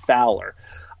in Fowler.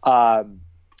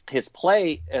 His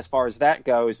play, as far as that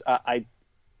goes,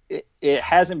 it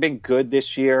hasn't been good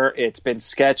this year. It's been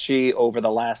sketchy over the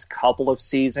last couple of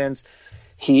seasons.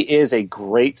 He is a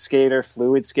great skater,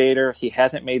 fluid skater. He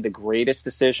hasn't made the greatest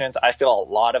decisions. I feel a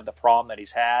lot of the problem that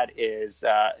he's had is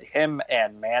him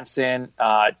and Manson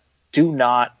do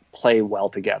not play well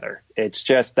together. It's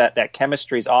just that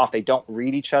chemistry's off. They don't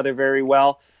read each other very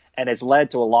well, and it's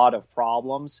led to a lot of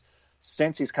problems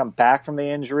since he's come back from the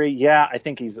injury. Yeah, I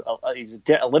think he's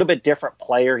a little bit different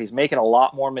player. He's making a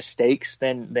lot more mistakes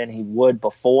than he would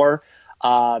before.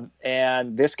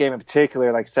 And this game in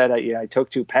particular, like I said, I took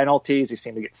 2 penalties. He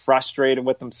seemed to get frustrated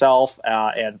with himself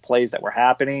and plays that were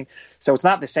happening. So it's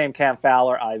not the same Cam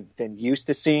Fowler I've been used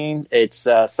to seeing. It's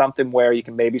something where you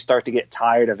can maybe start to get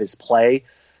tired of his play.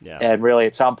 Yeah. And really,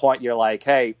 at some point, you're like,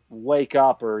 hey, wake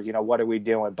up, or, what are we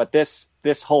doing? But this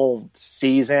whole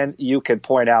season, you could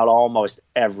point out almost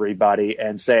everybody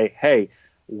and say, hey,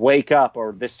 wake up,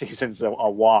 or this season's a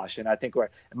wash. And I think, in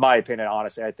my opinion,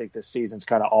 honestly, I think this season's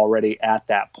kind of already at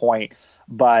that point.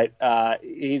 But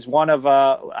he's one of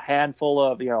a handful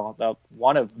of,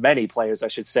 one of many players, I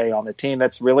should say, on the team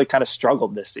that's really kind of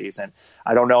struggled this season.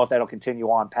 I don't know if that'll continue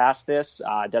on past this.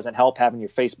 It doesn't help having your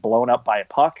face blown up by a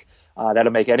puck.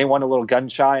 That'll make anyone a little gun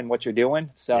shy in what you're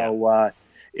doing. So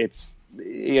it's,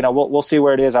 we'll see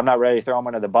where it is. I'm not ready to throw him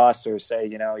under the bus or say,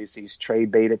 he's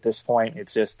trade bait at this point.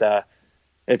 It's just,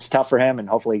 it's tough for him, and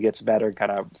hopefully he gets better,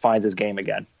 kind of finds his game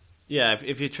again. Yeah,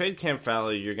 if you trade Cam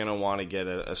Fowler, you're going to want to get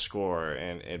a scorer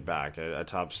and back. A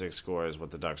top 6 scorer is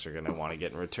what the Ducks are going to want to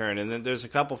get in return. And then there's a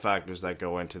couple factors that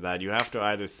go into that. You have to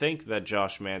either think that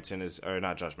Josh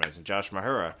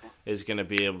Mahura is going to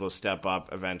be able to step up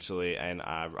eventually and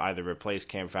either replace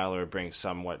Cam Fowler or bring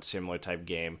somewhat similar type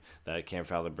game that Cam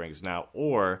Fowler brings now,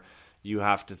 or you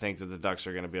have to think that the Ducks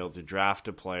are going to be able to draft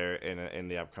a player in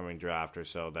the upcoming draft or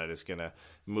so that is going to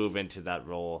move into that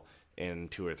role in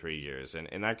 2 or 3 years.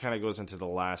 And that kind of goes into the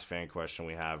last fan question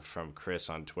we have from Chris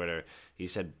on Twitter. He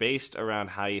said, based around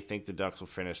how you think the Ducks will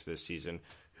finish this season,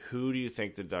 who do you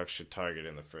think the Ducks should target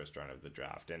in the first round of the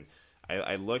draft? And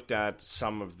I looked at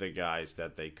some of the guys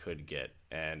that they could get,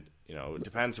 and it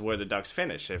depends where the Ducks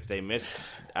finish. If they miss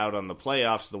out on the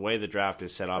playoffs, the way the draft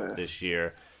is set up this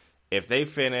year, if they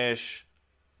finish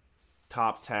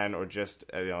top 10 or just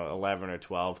 11 or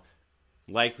 12,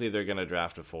 likely they're going to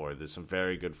draft a forward. There's some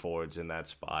very good forwards in that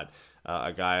spot.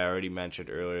 A guy I already mentioned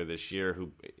earlier this year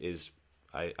who is,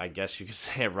 I guess you could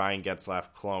say, a Ryan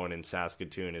Getzlaf clone in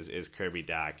Saskatoon is Kirby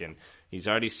Dach. And he's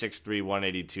already 6'3",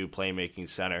 182 playmaking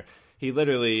center. He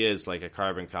literally is like a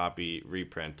carbon copy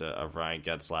reprint of Ryan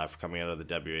Getzlaf coming out of the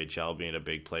WHL, being a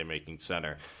big playmaking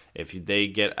center. If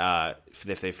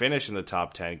they finish in the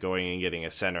top 10, going and getting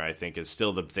a center, I think is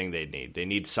still the thing they need. They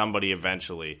need somebody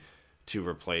eventually to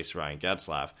replace Ryan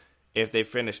Getzlaf. If they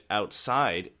finish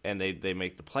outside and they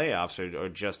make the playoffs or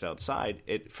just outside,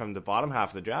 from the bottom half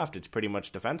of the draft, it's pretty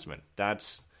much defensemen.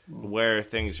 That's where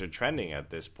things are trending at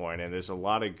this point, and there's a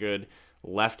lot of good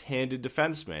left-handed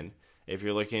defensemen. If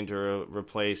you're looking to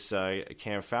replace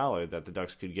Cam Fowler, that the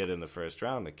Ducks could get in the first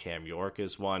round, the Cam York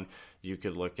is one. You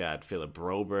could look at Philip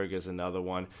Broberg as another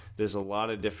one. There's a lot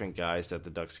of different guys that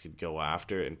the Ducks could go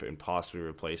after and possibly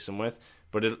replace them with.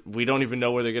 But we don't even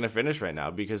know where they're going to finish right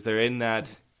now, because they're in that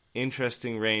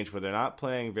interesting range where they're not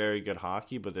playing very good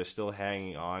hockey, but they're still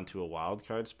hanging on to a wild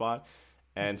card spot.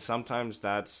 And sometimes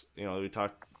that's, you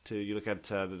look at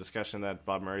the discussion that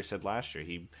Bob Murray said last year.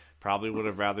 He probably would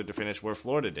have rather to finish where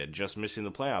Florida did, just missing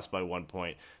the playoffs by 1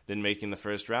 point, than making the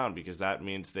first round, because that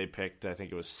means they picked, I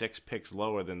think it was 6 picks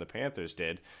lower than the Panthers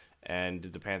did, and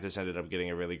the Panthers ended up getting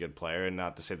a really good player, and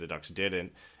not to say the Ducks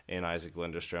didn't in Isaac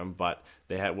Lindstrom, but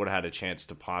they would have had a chance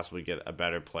to possibly get a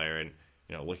better player, and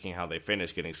looking how they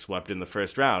finished, getting swept in the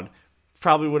first round,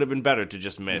 probably would have been better to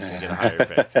just miss and get a higher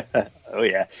pick. Oh,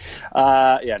 yeah.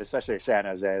 Yeah, especially San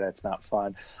Jose. That's not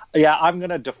fun. Yeah, I'm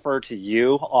going to defer to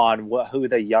you on who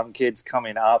the young kids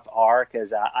coming up are,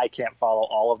 because I can't follow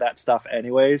all of that stuff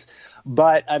anyways.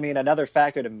 But, I mean, another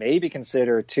factor to maybe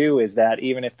consider, too, is that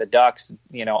even if the Ducks,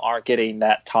 aren't getting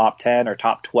that top 10 or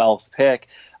top 12 pick,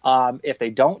 if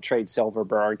they don't trade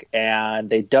Silfverberg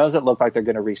and it doesn't look like they're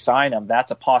going to re-sign him,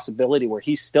 that's a possibility where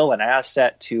he's still an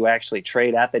asset to actually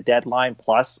trade at the deadline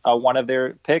plus one of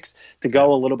their picks to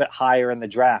go a little bit higher in the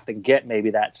draft and get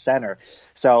maybe that center.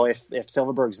 So if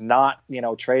Silfverberg's not,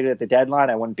 traded at the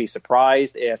deadline, I wouldn't be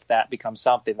surprised if that becomes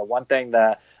something. The one thing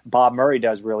that Bob Murray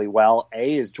does really well,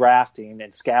 is drafting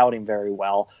and scouting very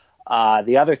well.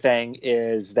 The other thing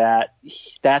is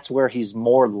that's where he's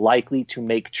more likely to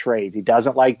make trades. He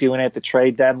doesn't like doing it at the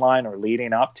trade deadline or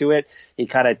leading up to it. He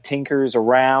kind of tinkers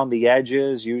around the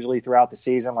edges, usually throughout the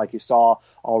season, like you saw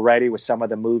already with some of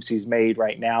the moves he's made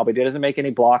right now. But he doesn't make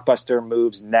any blockbuster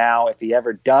moves now. If he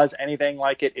ever does anything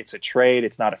like it, it's a trade.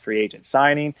 It's not a free agent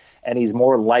signing. And he's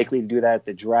more likely to do that at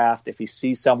the draft. If he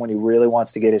sees someone he really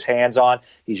wants to get his hands on,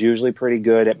 he's usually pretty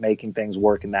good at making things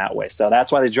work in that way. So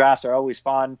that's why the drafts are always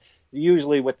fun,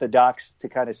 usually with the Ducks, to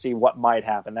kind of see what might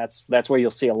happen. That's where you'll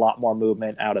see a lot more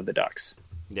movement out of the Ducks.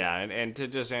 Yeah, and to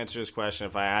just answer his question,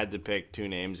 if I had to pick two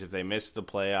names, if they missed the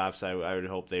playoffs, I would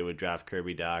hope they would draft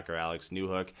Kirby Dach or Alex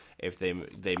Newhook. If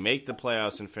they make the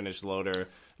playoffs and finish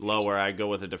lower, I'd go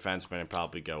with a defenseman and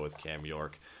probably go with Cam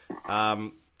York.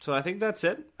 So I think that's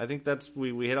it. I think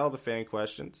we hit all the fan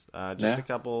questions. A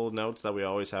couple notes that we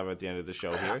always have at the end of the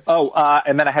show here. Oh,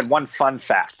 and then I had one fun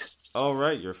fact. Oh,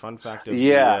 right, your fun fact of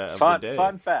the day.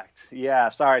 Fun fact. Yeah,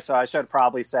 sorry. So I should have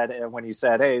probably said, when you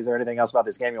said, hey, is there anything else about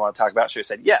this game you want to talk about? I should have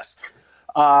said yes.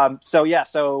 So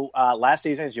last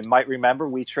season, as you might remember,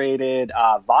 we traded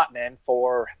Vatanen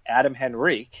for Adam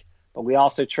Henrique, but we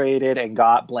also traded and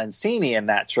got Blancini in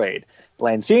that trade.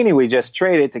 Blancini we just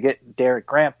traded to get Derek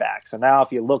Grant back. So now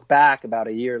if you look back about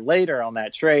a year later on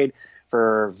that trade,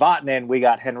 for Vatanen, we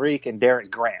got Henrique and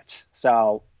Derek Grant.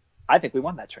 So I think we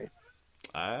won that trade.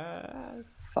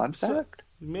 Fun fact.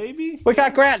 Maybe we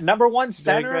got Grant, number one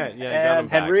center, and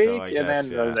Henrique, back, so and then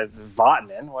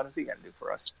Vatanen. What is he going to do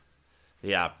for us?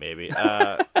 Yeah, maybe.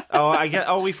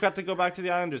 We forgot to go back to the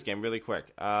Islanders game really quick.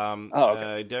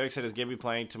 Okay. Derek said, is Gibby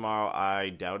playing tomorrow? I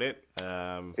doubt it.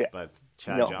 But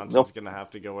Chad Johnson's going to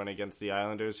have to go in against the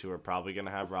Islanders, who are probably going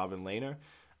to have Robin Lehner.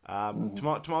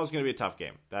 Tomorrow's going to be a tough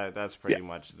game. That's pretty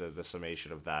much the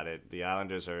summation of that. The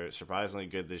Islanders are surprisingly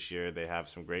good this year. They have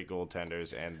some great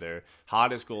goaltenders, and their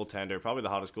hottest goaltender, probably the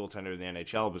hottest goaltender in the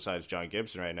NHL besides John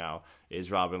Gibson right now,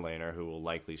 is Robin Lehner, who will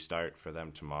likely start for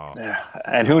them tomorrow. Yeah,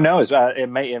 and who knows? It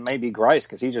may be Greiss,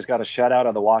 because he just got a shutout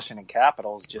of the Washington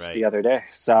Capitals the other day.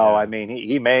 So I mean,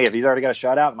 he may, if he's already got a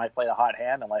shutout, might play the hot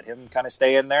hand and let him kind of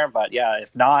stay in there. But yeah, if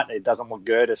not, it doesn't look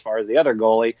good as far as the other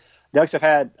goalie. Ducks have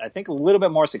had, I think, a little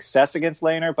bit more success against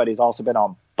Lehner, but he's also been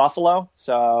on Buffalo.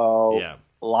 So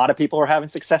a lot of people are having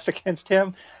success against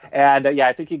him. And,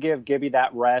 I think you give Gibby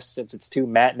that rest since it's 2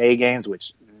 matinee games,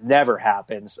 which never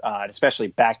happens, especially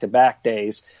back-to-back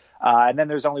days. And then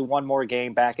there's only one more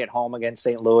game back at home against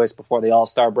St. Louis before the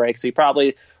All-Star break. So you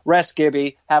probably rest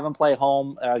Gibby, have him play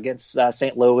home against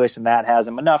St. Louis, and that has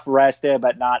him enough rested,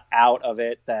 but not out of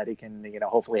it, that he can,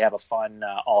 hopefully have a fun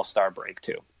All-Star break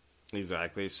too.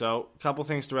 Exactly. So, a couple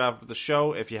things to wrap up the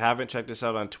show. If you haven't checked us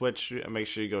out on Twitch, make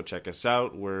sure you go check us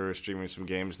out. We're streaming some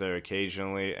games there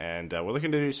occasionally, and we're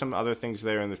looking to do some other things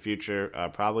there in the future.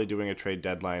 Probably doing a trade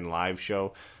deadline live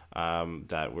show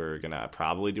that we're going to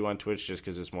probably do on Twitch just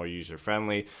because it's more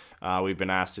user-friendly. We've been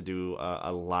asked to do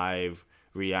a live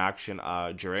reaction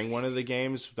during one of the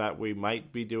games that we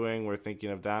might be doing. We're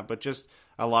thinking of that, but just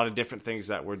a lot of different things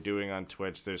that we're doing on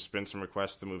Twitch. There's been some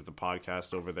requests to move the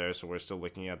podcast over there, so we're still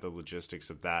looking at the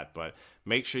logistics of that. But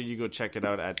make sure you go check it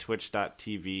out at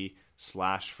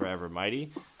twitch.tv/forevermighty.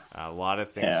 A lot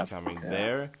of things coming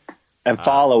there. And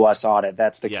follow us on it.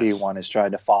 That's the key one, is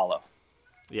trying to follow.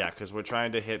 Yeah, because we're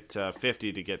trying to hit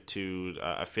 50 to get to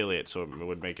affiliate, so it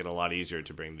would make it a lot easier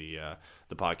to bring the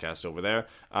podcast over there.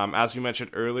 As we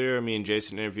mentioned earlier, me and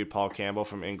Jason interviewed Paul Campbell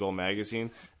from In Goal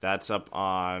Magazine. That's up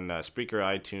on Spreaker,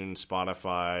 iTunes,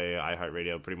 Spotify,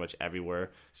 iHeartRadio, pretty much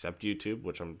everywhere except YouTube,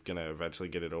 which I'm going to eventually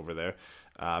get it over there.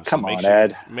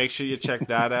 Ed. Make sure you check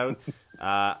that out.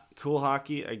 Cool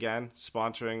Hockey, again,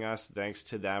 sponsoring us. Thanks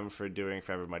to them for doing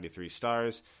Forever Mighty 3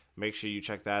 Stars. Make sure you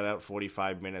check that out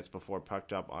 45 minutes before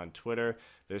Pucked Up on Twitter.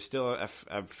 There's still a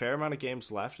fair amount of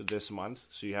games left this month,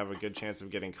 so you have a good chance of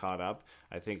getting caught up.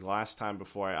 I think last time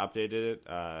before I updated it,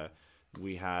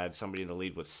 we had somebody in the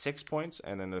lead with 6 points,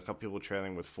 and then a couple people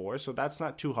trailing with 4. So that's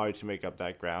not too hard to make up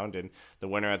that ground. And the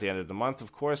winner at the end of the month,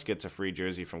 of course, gets a free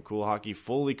jersey from Cool Hockey,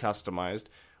 fully customized,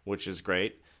 which is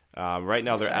great. Right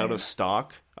now, they're out of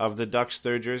stock of the Ducks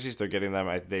third jerseys. They're getting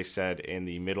them, they said, in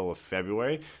the middle of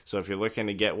February. So if you're looking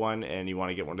to get one and you want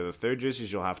to get one of the third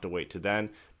jerseys, you'll have to wait to then.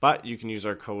 But you can use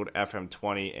our code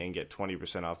FM20 and get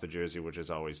 20% off the jersey, which is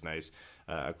always nice.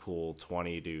 A cool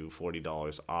 $20 to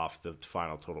 $40 off the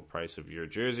final total price of your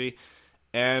jersey.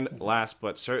 And last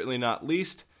but certainly not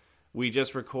least, we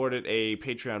just recorded a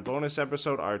Patreon bonus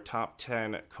episode, our top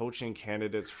 10 coaching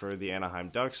candidates for the Anaheim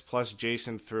Ducks. Plus,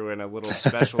 Jason threw in a little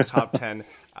special top 10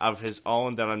 of his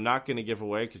own that I'm not going to give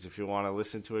away, because if you want to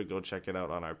listen to it, go check it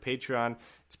out on our Patreon.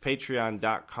 It's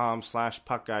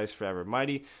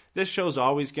patreon.com/PuckGuysForeverMighty. This show's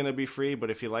always going to be free,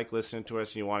 but if you like listening to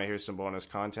us and you want to hear some bonus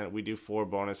content, we do 4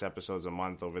 bonus episodes a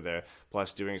month over there,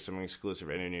 plus doing some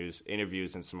exclusive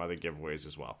interviews and some other giveaways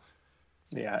as well.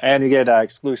 Yeah, and you get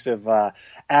exclusive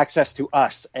access to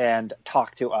us and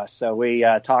talk to us. So we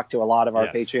talk to a lot of our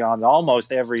Patreons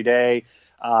almost every day,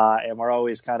 and we're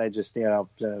always kind of just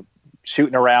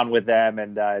shooting around with them,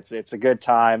 and it's a good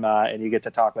time. And you get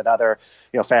to talk with other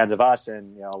fans of us,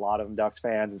 and a lot of them Ducks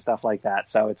fans and stuff like that.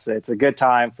 So it's a good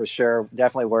time for sure,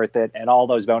 definitely worth it. And all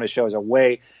those bonus shows are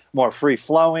way more free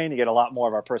flowing. You get a lot more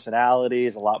of our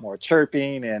personalities, a lot more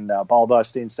chirping and ball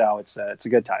busting. So it's a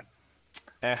good time.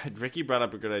 And Ricky brought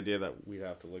up a good idea that we'd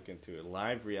have to look into it.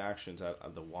 Live reactions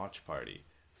at the watch party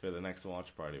for the next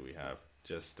watch party we have.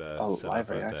 Just live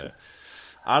reaction.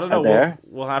 I don't know.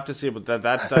 We'll have to see, but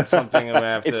that's something we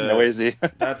have to. It's noisy.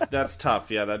 That's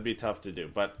tough. Yeah, that'd be tough to do.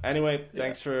 But anyway,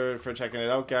 thanks for checking it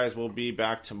out, guys. We'll be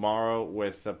back tomorrow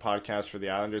with a podcast for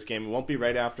the Islanders game. It won't be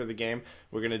right after the game.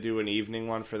 We're gonna do an evening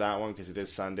one for that one because it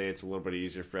is Sunday. It's a little bit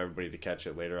easier for everybody to catch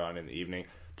it later on in the evening.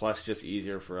 Plus, just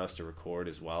easier for us to record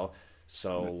as well.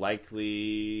 So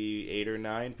likely 8 or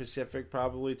 9 Pacific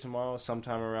probably tomorrow,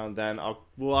 sometime around then.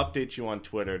 We'll update you on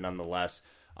Twitter nonetheless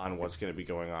on what's going to be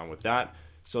going on with that.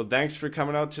 So thanks for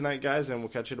coming out tonight, guys, and we'll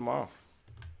catch you tomorrow.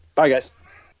 Bye, guys.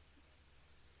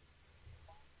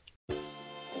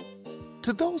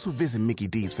 To those who visit Mickey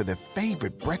D's for their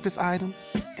favorite breakfast item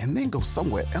and then go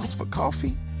somewhere else for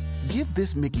coffee, give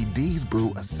this Mickey D's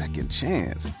brew a second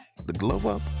chance. The glow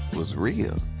up was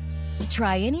real.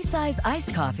 Try any size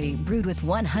iced coffee brewed with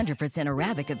 100%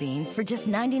 Arabica beans for just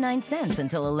 99 cents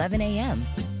until 11 a.m.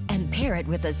 And pair it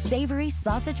with a savory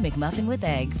sausage McMuffin with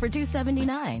egg for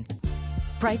 $2.79.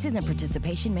 Prices and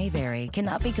participation may vary.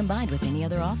 Cannot be combined with any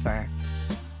other offer.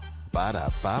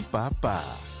 Ba-da-ba-ba-ba.